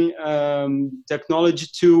gaming technology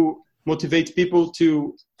to motivate people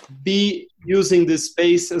to be using this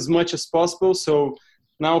space as much as possible. So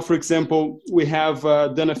now, for example, we have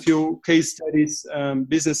done a few case studies,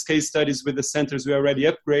 business case studies with the centers we already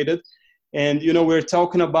upgraded. And, we're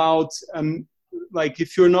talking about like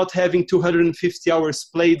if you're not having 250 hours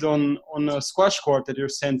played on a squash court at your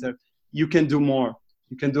center, you can do more.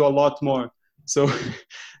 You can do a lot more. So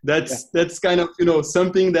that's kind of,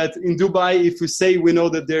 something that in Dubai, if we say we know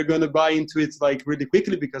that they're going to buy into it like really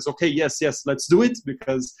quickly because, okay, yes, let's do it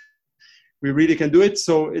because we really can do it.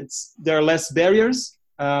 So there are less barriers.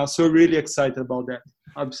 So we're really excited about that.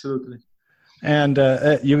 Absolutely. And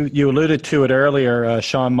you alluded to it earlier,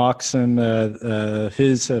 Sean Moxon,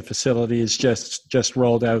 his facilities just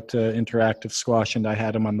rolled out interactive squash, and I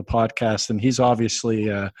had him on the podcast, and he's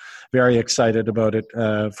obviously very excited about it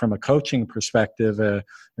from a coaching perspective,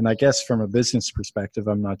 and I guess from a business perspective,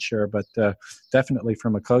 I'm not sure, but definitely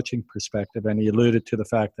from a coaching perspective. And he alluded to the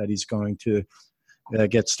fact that he's going to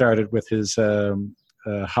get started with his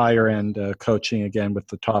higher end coaching again with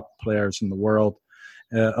the top players in the world.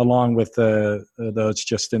 Along with those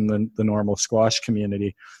just in the normal squash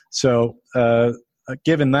community. So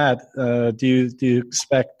given that, do you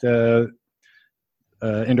expect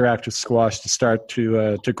interactive squash to start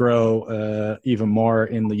to grow even more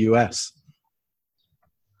in the US?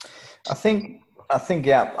 I think,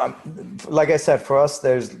 yeah. Like I said, for us,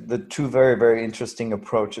 there's the two very, very interesting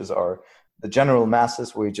approaches are the general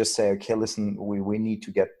masses, where you just say, okay, listen, we need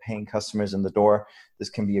to get paying customers in the door. This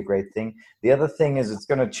can be a great thing. The other thing is it's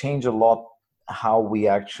going to change a lot how we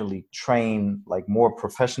actually train like more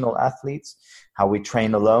professional athletes, how we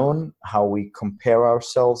train alone, how we compare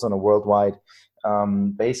ourselves on a worldwide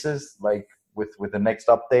basis. Like with the next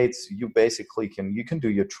updates, you basically can do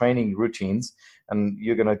your training routines, and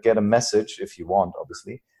you're going to get a message, if you want,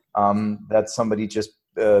 obviously, that somebody just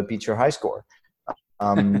beat your high score.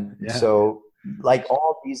 Yeah. So like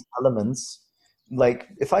all these elements, like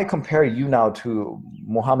if I compare you now to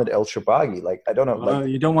Mohammed El Shorbagy, like I don't know, like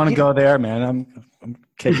you don't want to go there, man. I'm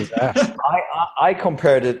kicking his ass. I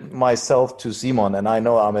compared it myself to Simon, and I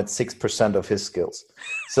know I'm at 6% of his skills.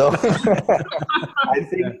 So I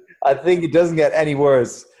think it doesn't get any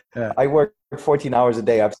worse. Yeah. I work 14 hours a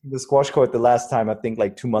day. I've seen the squash court the last time, I think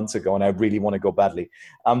like 2 months ago, and I really want to go badly.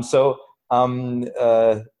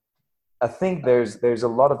 I think there's a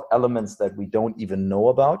lot of elements that we don't even know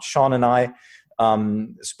about. Sean and I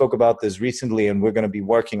spoke about this recently, and we're going to be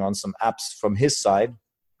working on some apps from his side,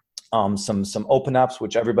 some open apps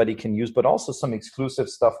which everybody can use, but also some exclusive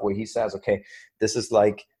stuff where he says, okay, this is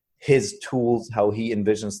like his tools, how he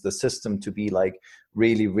envisions the system to be like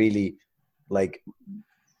really, really like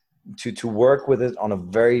to work with it on a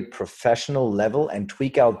very professional level and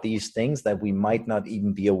tweak out these things that we might not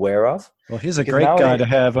even be aware of. Well, he's a great guy to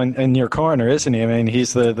have in your corner, isn't he? I mean,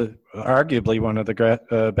 he's the arguably one of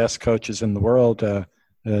the best coaches in the world,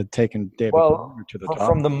 taking David Palmer to the top.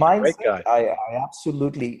 From the mindset, I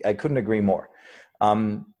absolutely, I couldn't agree more.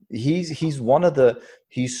 He's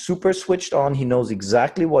he's super switched on. He knows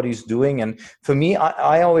exactly what he's doing. And for me,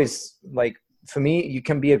 I always like, for me, you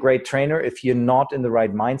can be a great trainer if you're not in the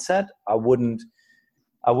right mindset. I wouldn't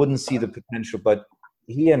see the potential. But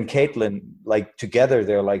he and Caitlin, like together,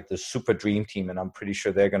 they're like the super dream team, and I'm pretty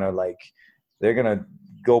sure they're gonna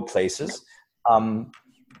go places.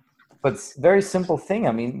 But very simple thing.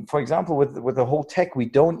 I mean, for example, with the whole tech, we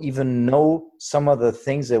don't even know some of the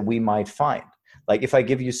things that we might find. Like if I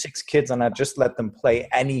give you 6 kids and I just let them play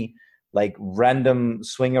any like random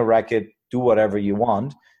swinger racket, do whatever you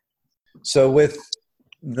want. So with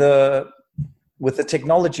the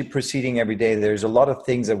technology proceeding every day, there's a lot of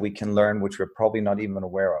things that we can learn which we're probably not even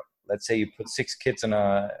aware of. Let's say you put 6 kids on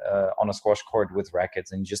a squash court with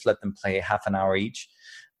rackets and you just let them play half an hour each.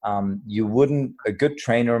 A good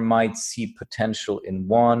trainer might see potential in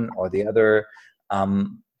one or the other.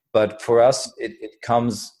 But for us, it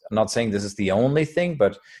comes, I'm not saying this is the only thing,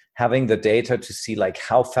 but having the data to see like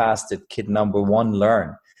how fast did kid number 1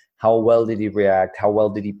 learn? How well did he react? How well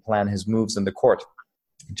did he plan his moves in the court?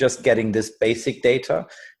 Just getting this basic data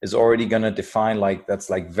is already going to define like, that's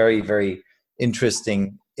like very, very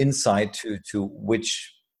interesting insight to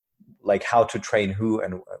which, like how to train who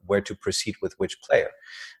and where to proceed with which player.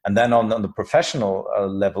 And then on the professional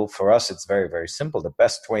level, for us, it's very, very simple. The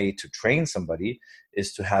best way to train somebody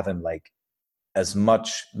is to have him like as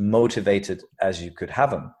much motivated as you could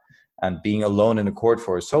have him. And being alone in a court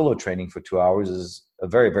for a solo training for 2 hours is a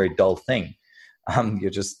very, very dull thing.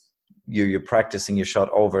 You're practicing your shot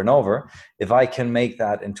over and over. If I can make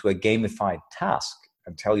that into a gamified task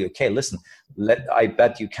and tell you, okay, listen, I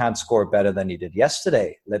bet you can't score better than you did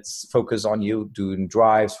yesterday. Let's focus on you doing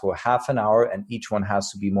drives for half an hour, and each one has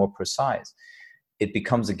to be more precise. It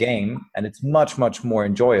becomes a game, and it's much, much more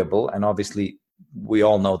enjoyable. And obviously, we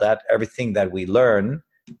all know that everything that we learn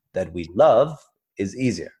that we love is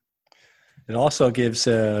easier. It also gives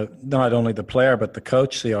not only the player but the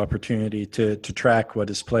coach the opportunity to track what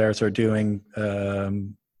his players are doing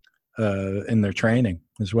in their training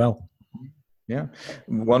as well. Yeah.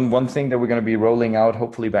 One thing that we're going to be rolling out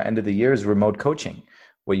hopefully by end of the year is remote coaching,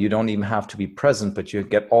 where you don't even have to be present, but you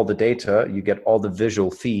get all the data, you get all the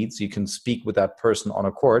visual feeds, you can speak with that person on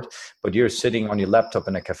a court, but you're sitting on your laptop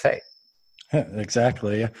in a cafe.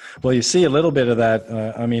 Exactly. Well, you see a little bit of that.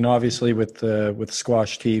 I mean, obviously, with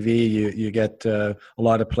Squash TV, you get a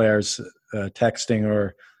lot of players texting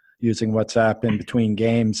or using WhatsApp in between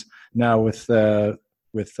games. Now, with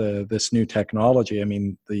this new technology, I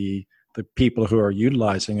mean, the people who are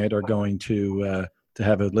utilizing it are going to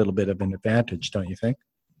have a little bit of an advantage, don't you think?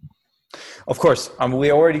 Of course,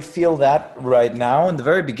 we already feel that right now. In the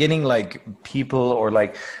very beginning, like people or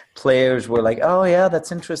like players were like, "Oh yeah,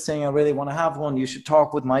 that's interesting. I really want to have one. You should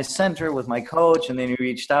talk with my center, with my coach." And then he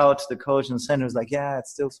reached out to the coach, and the center was like, "Yeah,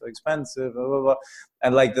 it's still so expensive." Blah, blah, blah.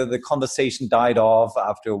 And like the conversation died off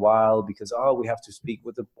after a while because we have to speak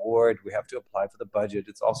with the board, we have to apply for the budget.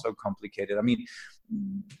 It's also complicated. I mean,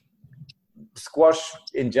 squash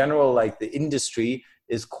in general, like the industry,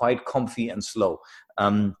 is quite comfy and slow.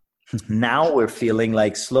 Now we're feeling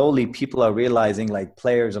like slowly people are realizing, like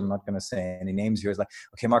players, I'm not going to say any names here, is like,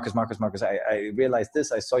 okay, Marcus, I realized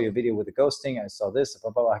this. I saw your video with the ghosting. I saw this.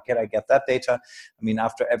 Blah, blah, blah. Can I get that data? I mean,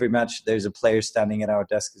 after every match, there's a player standing at our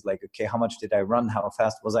desk is like, okay, how much did I run? How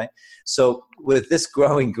fast was I? So with this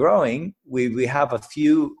growing, we have a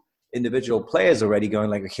few individual players already going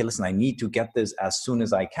like, okay, listen, I need to get this as soon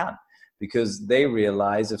as I can, because they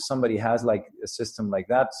realize if somebody has like a system like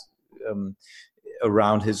that,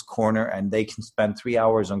 around his corner, and they can spend 3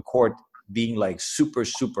 hours on court being like super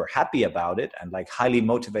happy about it and like highly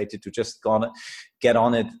motivated to just get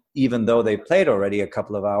on it, even though they played already a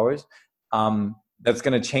couple of hours, that's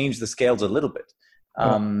going to change the scales a little bit.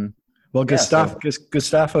 Well,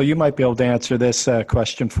 Gustavo, you might be able to answer this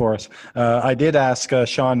question for us. I did ask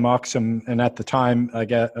Sean Moxham, and at the time I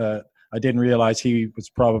didn't realize he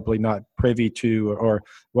was probably not privy to, or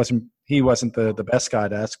wasn't the best guy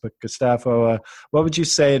to ask. But Gustavo, what would you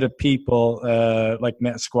say to people like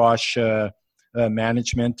squash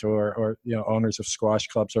management or owners of squash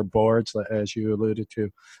clubs or boards, as you alluded to,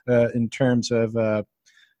 in terms of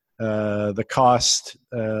the cost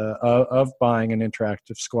of buying an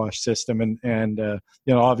interactive squash system, and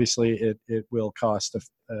obviously it will cost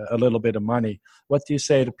a little bit of money. What do you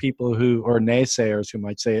say to people or naysayers who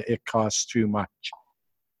might say it costs too much?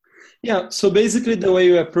 Yeah, so basically the way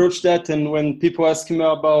you approach that, and when people ask me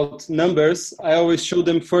about numbers, I always show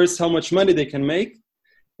them first how much money they can make,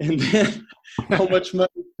 and then how much money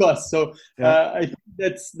it costs. So I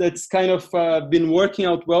think that's kind of been working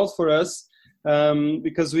out well for us,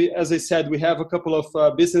 because as I said, we have a couple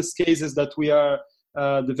of business cases that we are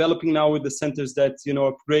developing now with the centers that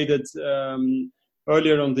upgraded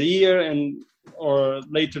earlier on the year or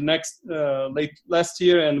late last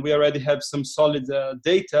year, and we already have some solid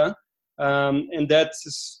data. And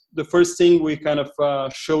that's the first thing we kind of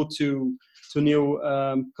show to new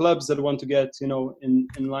clubs that want to get in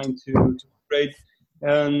line to upgrade.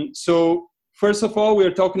 And so first of all, we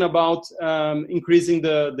are talking about increasing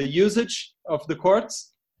the usage of the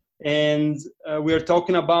courts, and we are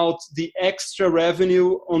talking about the extra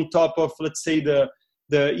revenue on top of, let's say, the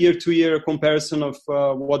year-to-year comparison of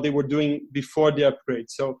what they were doing before the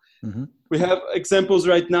upgrade. So we have examples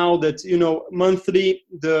right now that, monthly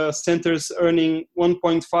the center's earning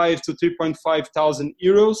 1.5 to 3.5 thousand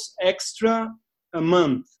euros extra a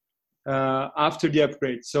month after the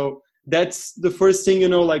upgrade. So that's the first thing,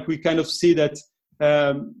 like we kind of see that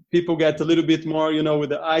people get a little bit more, with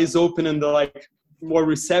the eyes open and they're like more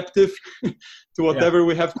receptive to whatever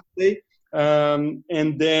we have to say.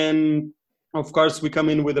 And then, of course, we come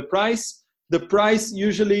in with a price. The price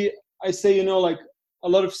usually, I say, like a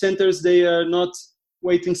lot of centers, they are not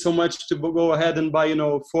waiting so much to go ahead and buy,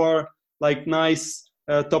 4 like nice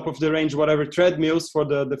top of the range, whatever treadmills for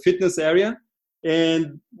the fitness area.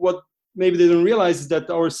 And what maybe they don't realize is that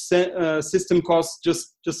our system costs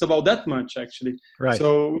just about that much, actually. Right.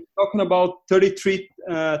 So we're talking about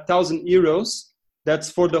 33,000 euros.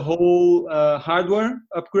 That's for the whole hardware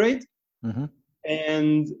upgrade. Mm-hmm.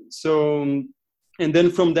 And so, and then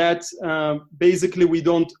from that, basically we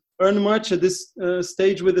don't earn much at this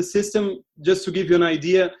stage with the system. Just to give you an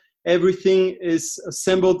idea, everything is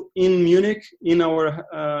assembled in Munich,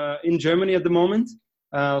 in Germany at the moment.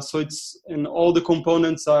 So and all the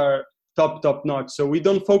components are top notch. So we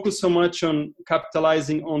don't focus so much on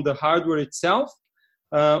capitalizing on the hardware itself.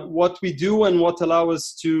 What we do and what allows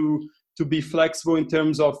us to be flexible in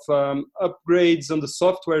terms of upgrades on the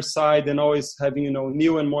software side and always having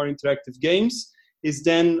new and more interactive games is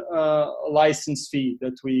then a license fee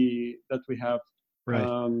that we have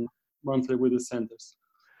monthly with the centers.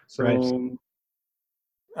 So right.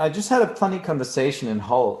 I just had a funny conversation in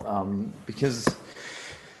Hull because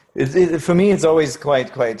for me it's always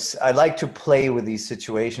quite I like to play with these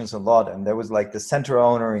situations a lot, and there was like the center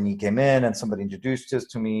owner, and he came in and somebody introduced him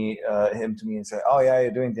to me and said, "Oh yeah,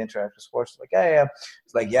 you're doing the interactive sports." Like yeah.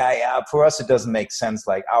 It's like yeah. For us it doesn't make sense.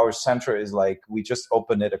 Like our center is like, we just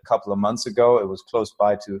opened it a couple of months ago. It was close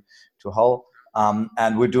by to Hull,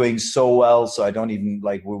 and we're doing so well, so I don't even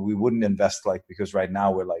like we wouldn't invest, like, because right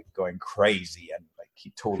now we're like going crazy. And like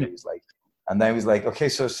he totally is like, and then he was like, okay,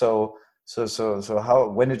 so so how,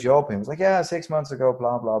 when did you open? He was like, yeah, 6 months ago,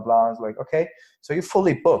 blah, blah, blah. I was like, okay, so you're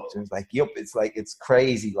fully booked. And it's like, yep, it's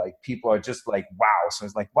crazy. Like people are just like, wow. So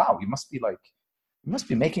it's like, wow, you must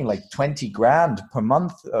be making like 20 grand per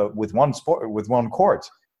month with one court.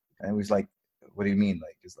 And it was like, what do you mean?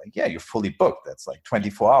 Like, it's like, yeah, you're fully booked. That's like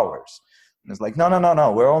 24 hours. And it's like, no.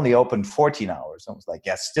 We're only open 14 hours. I was like,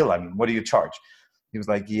 yeah, still, I mean, what do you charge? He was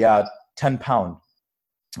like, yeah, £10.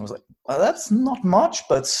 I was like, well, that's not much,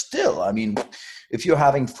 but still, I mean, if you're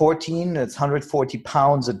having 14, it's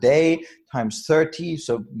 £140 a day times 30.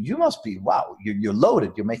 So you must be, wow, you're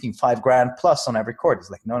loaded. You're making $5,000 plus on every court. It's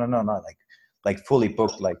like, no, like fully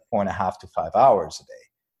booked, like 4.5 to 5 hours a day.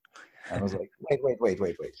 And I was like, wait.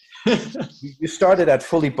 You started at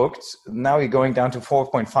fully booked. Now you're going down to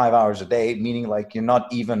 4.5 hours a day, meaning like you're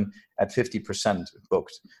not even at 50%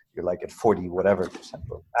 booked. You're like at 40 whatever percent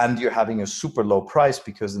booked. And you're having a super low price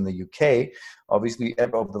because in the UK, obviously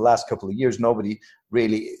over the last couple of years, nobody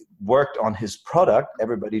really worked on his product.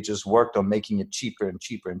 Everybody just worked on making it cheaper and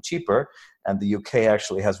cheaper and cheaper. And the UK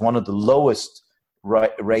actually has one of the lowest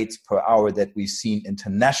rates per hour that we've seen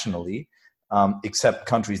internationally. Except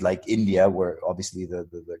countries like India, where obviously the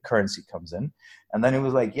currency comes in. And then it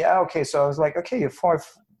was like, yeah, okay. So I was like, okay,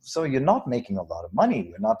 so you're not making a lot of money.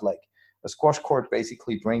 You're not like, a squash court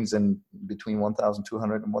basically brings in between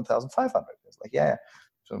 1,200 and 1,500. It's like, yeah.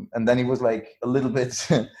 So, and then he was like a little bit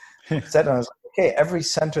sad. And I was like, okay, every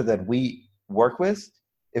center that we work with,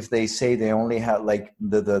 if they say they only have like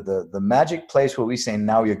the magic place where we say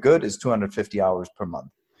now you're good is 250 hours per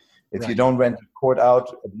month. If you don't rent the court out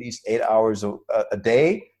at least 8 hours a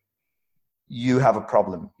day, you have a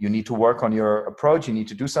problem. You need to work on your approach. You need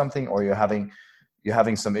to do something, or you're having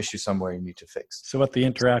some issue somewhere you need to fix. So what the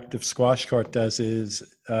interactive squash court does is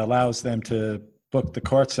allows them to book the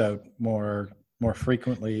courts out more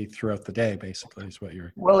frequently throughout the day, basically, is what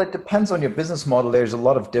you're... Well, it depends on your business model. There's a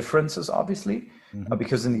lot of differences, obviously,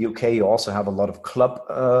 because in the UK, you also have a lot of club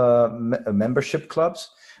membership clubs.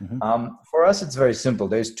 For us, it's very simple.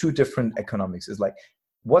 There's two different economics. It's like,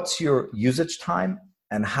 what's your usage time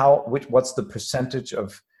and what's the percentage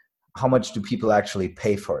of how much do people actually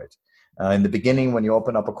pay for it? In the beginning, when you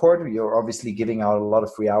open up a court, you're obviously giving out a lot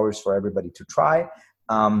of free hours for everybody to try.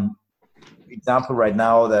 Example right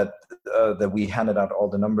now that we handed out all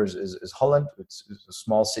the numbers is Holland. It's a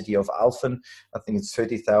small city of Alphen. I think it's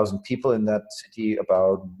 30,000 people in that city,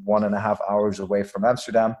 about 1.5 hours away from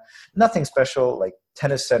Amsterdam. Nothing special, like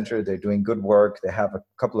tennis center. They're doing good work. They have a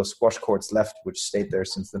couple of squash courts left, which stayed there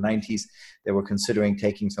since the 90s. They were considering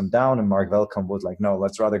taking some down, and Mark Welcome was like, no,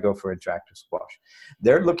 let's rather go for interactive squash.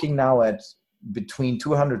 They're looking now at between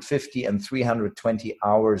 250 and 320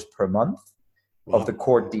 hours per month of the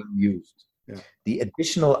court being used. Yeah. The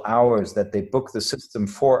additional hours that they book the system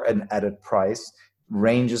for an added price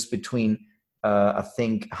ranges between, I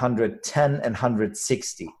think, 110 and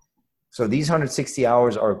 160. So these 160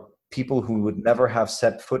 hours are people who would never have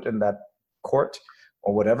set foot in that court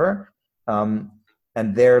or whatever. And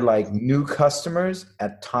they're like new customers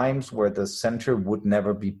at times where the center would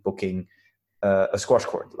never be booking a squash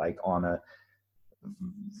court, like on a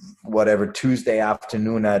whatever Tuesday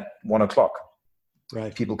afternoon at 1:00.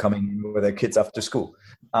 Right. People coming with their kids after school.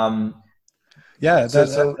 That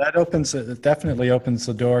opens, it definitely opens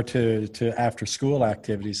the door to after school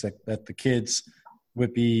activities that the kids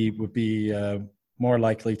would be more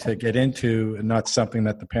likely to get into, and not something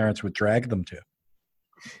that the parents would drag them to.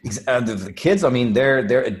 The kids, I mean,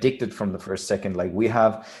 they're addicted from the first second. Like we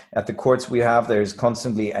have at the courts there's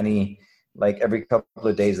constantly every couple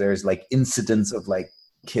of days, there's like incidents of like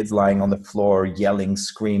kids lying on the floor, yelling,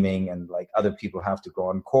 screaming, and like other people have to go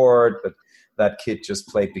on court, but that kid just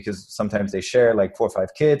played, because sometimes they share like 4 or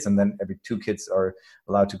 5 kids, and then every 2 kids are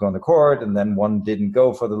allowed to go on the court, and then one didn't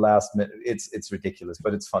go for the last minute. It's ridiculous,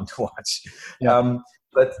 but it's fun to watch. Yeah.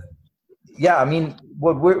 But yeah, I mean,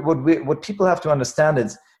 what people have to understand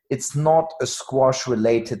is it's not a squash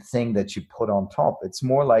related thing that you put on top. It's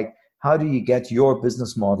more like, how do you get your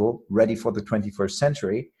business model ready for the 21st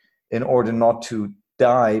century in order not to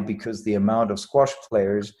die because the amount of squash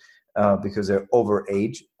players, because they're over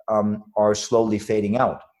age, are slowly fading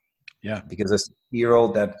out. Yeah. Because a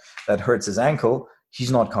 6-year-old that hurts his ankle, he's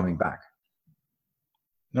not coming back.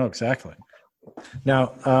 No, exactly.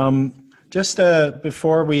 Now, just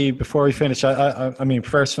before we finish, I mean,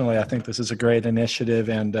 personally, I think this is a great initiative,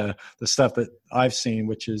 and the stuff that I've seen,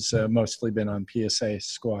 which has mostly been on PSA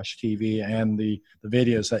Squash TV, and the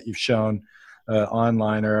videos that you've shown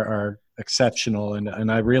online are exceptional,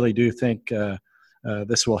 and I really do think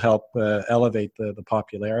this will help elevate the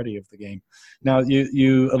popularity of the game. Now,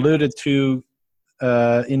 you alluded to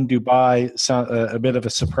in Dubai a bit of a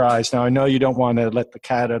surprise. Now, I know you don't want to let the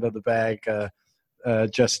cat out of the bag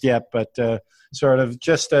just yet, but sort of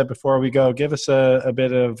just before we go, give us a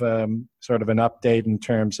bit of sort of an update in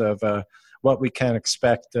terms of what we can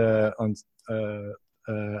expect on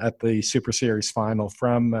at the Super Series final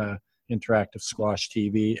from Interactive Squash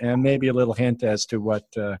TV, and maybe a little hint as to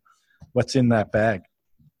what's in that bag.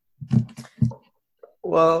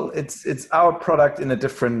 Well, it's our product in a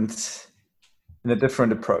different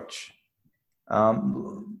approach.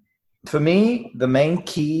 For me, the main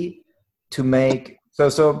key to make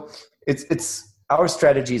so it's our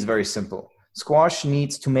strategy is very simple. Squash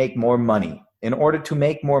needs to make more money. In order to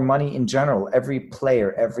make more money in general, every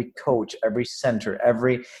player, every coach, every center,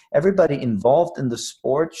 everybody involved in the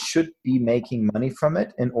sport should be making money from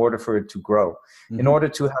it in order for it to grow. Mm-hmm. In order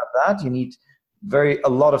to have that, you need a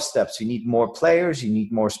lot of steps. You need more players, you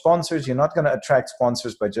need more sponsors. You're not going to attract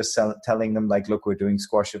sponsors by just telling them like, look, we're doing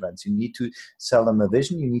squash events. You need to sell them a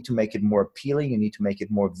vision. You need to make it more appealing. You need to make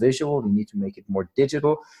it more visual. You need to make it more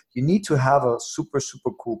digital. You need to have a super,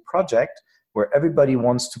 super cool project where everybody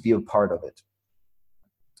wants to be a part of it.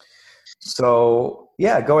 So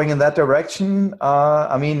yeah, going in that direction.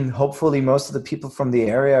 I mean, hopefully most of the people from the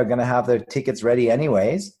area are going to have their tickets ready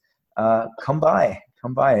anyways. Come by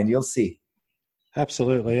and you'll see.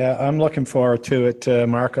 Absolutely. Yeah, I'm looking forward to it,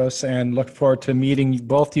 Marcos, and look forward to meeting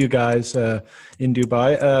both you guys in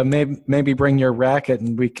Dubai. Maybe bring your racket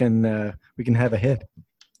and we can have a hit.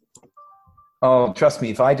 Oh, trust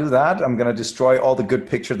me, if I do that, I'm going to destroy all the good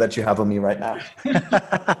picture that you have of me right now.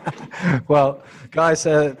 Well, guys,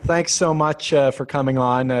 thanks so much for coming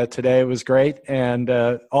on today. It was great, and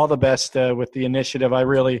all the best with the initiative. I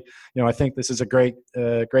really, I think this is a great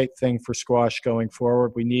thing for squash going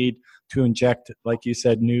forward. We need to inject, like you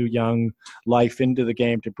said, new young life into the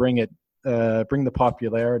game to bring the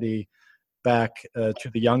popularity back to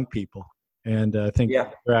the young people. And I think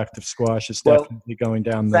interactive squash is definitely going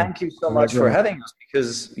down there. Thank you so much for having us,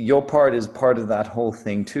 because your part is part of that whole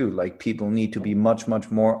thing too. Like, people need to be much, much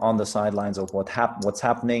more on the sidelines of what's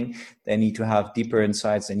happening. They need to have deeper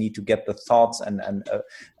insights. They need to get the thoughts and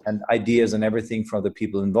ideas and everything from the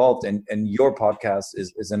people involved. And your podcast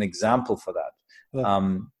is an example for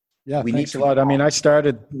that. Yeah, thanks a lot. I mean,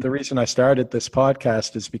 the reason I started this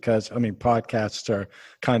podcast is because, podcasts are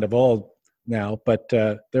kind of old now, but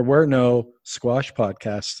there were no squash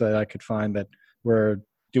podcasts that I could find that were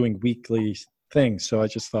doing weekly things. So I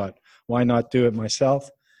just thought, why not do it myself?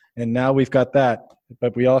 And now we've got that,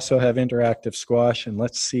 but we also have interactive squash, and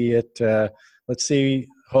let's see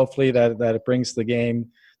hopefully that it brings the game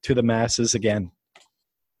to the masses again.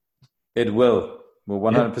 It will. We're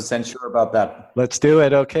 100% sure about that. Let's do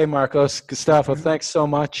it. Okay, Marcos, Gustavo, thanks so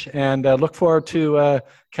much. And look forward to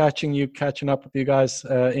catching up with you guys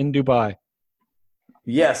in Dubai.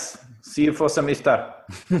 Yes. See you for some iftar.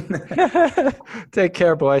 Take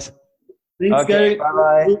care, boys. Thanks, Gary.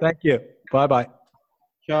 Bye-bye. Thank you. Bye-bye.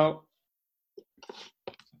 Ciao.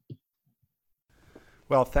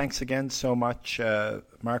 Well, thanks again so much,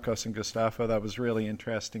 Marcos and Gustavo. That was really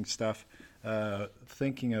interesting stuff.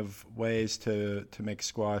 Thinking of ways to make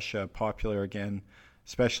squash popular again,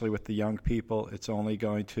 especially with the young people. It's only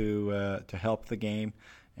going to help the game.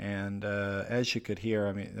 And as you could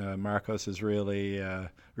hear, Marcos has really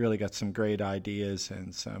got some great ideas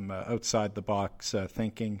and some outside the box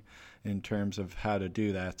thinking in terms of how to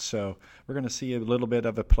do that. So we're going to see a little bit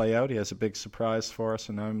of it play out. He has a big surprise for us,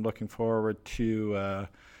 and I'm looking forward to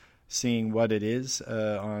seeing what it is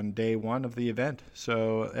on day one of the event.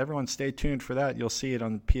 So everyone stay tuned for that. You'll see it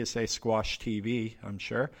on PSA Squash TV, I'm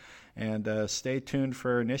sure. And stay tuned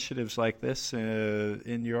for initiatives like this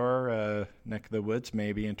in your neck of the woods.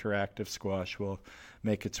 Maybe interactive squash will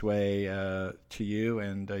make its way to you,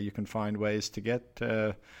 and you can find ways to get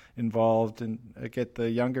involved and get the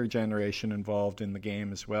younger generation involved in the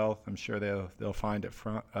game as well. I'm sure they'll find it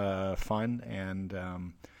fun, and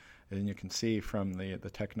you can see from the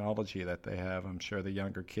technology that they have, I'm sure the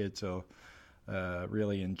younger kids will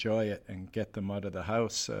really enjoy it and get them out of the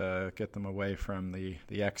house, get them away from the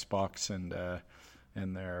Xbox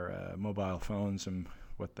and their mobile phones and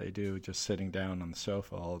what they do, just sitting down on the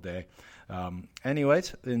sofa all day.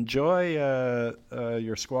 Anyways, enjoy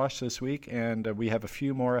your squash this week, and we have a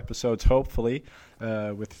few more episodes, hopefully,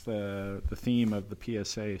 with the theme of the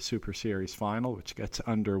PSA Super Series Final, which gets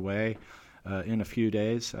underway in a few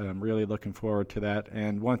days. I'm really looking forward to that.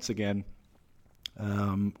 And once again,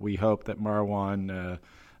 we hope that Marwan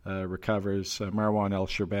recovers. Marwan El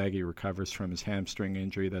Shorbagy recovers from his hamstring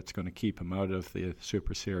injury that's going to keep him out of the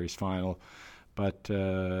Super Series Final. But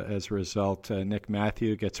as a result, Nick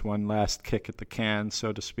Matthew gets one last kick at the can,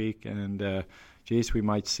 so to speak, and geez, we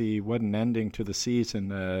might see what an ending to the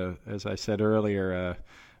season. As I said earlier,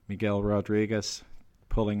 Miguel Rodriguez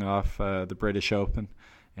pulling off the British Open.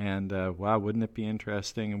 And wow, wouldn't it be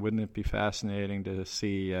interesting and wouldn't it be fascinating to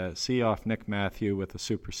see off Nick Matthew with the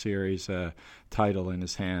Super Series title in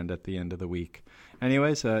his hand at the end of the week.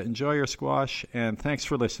 Anyways, enjoy your squash, and thanks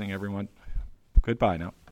for listening, everyone. Goodbye now.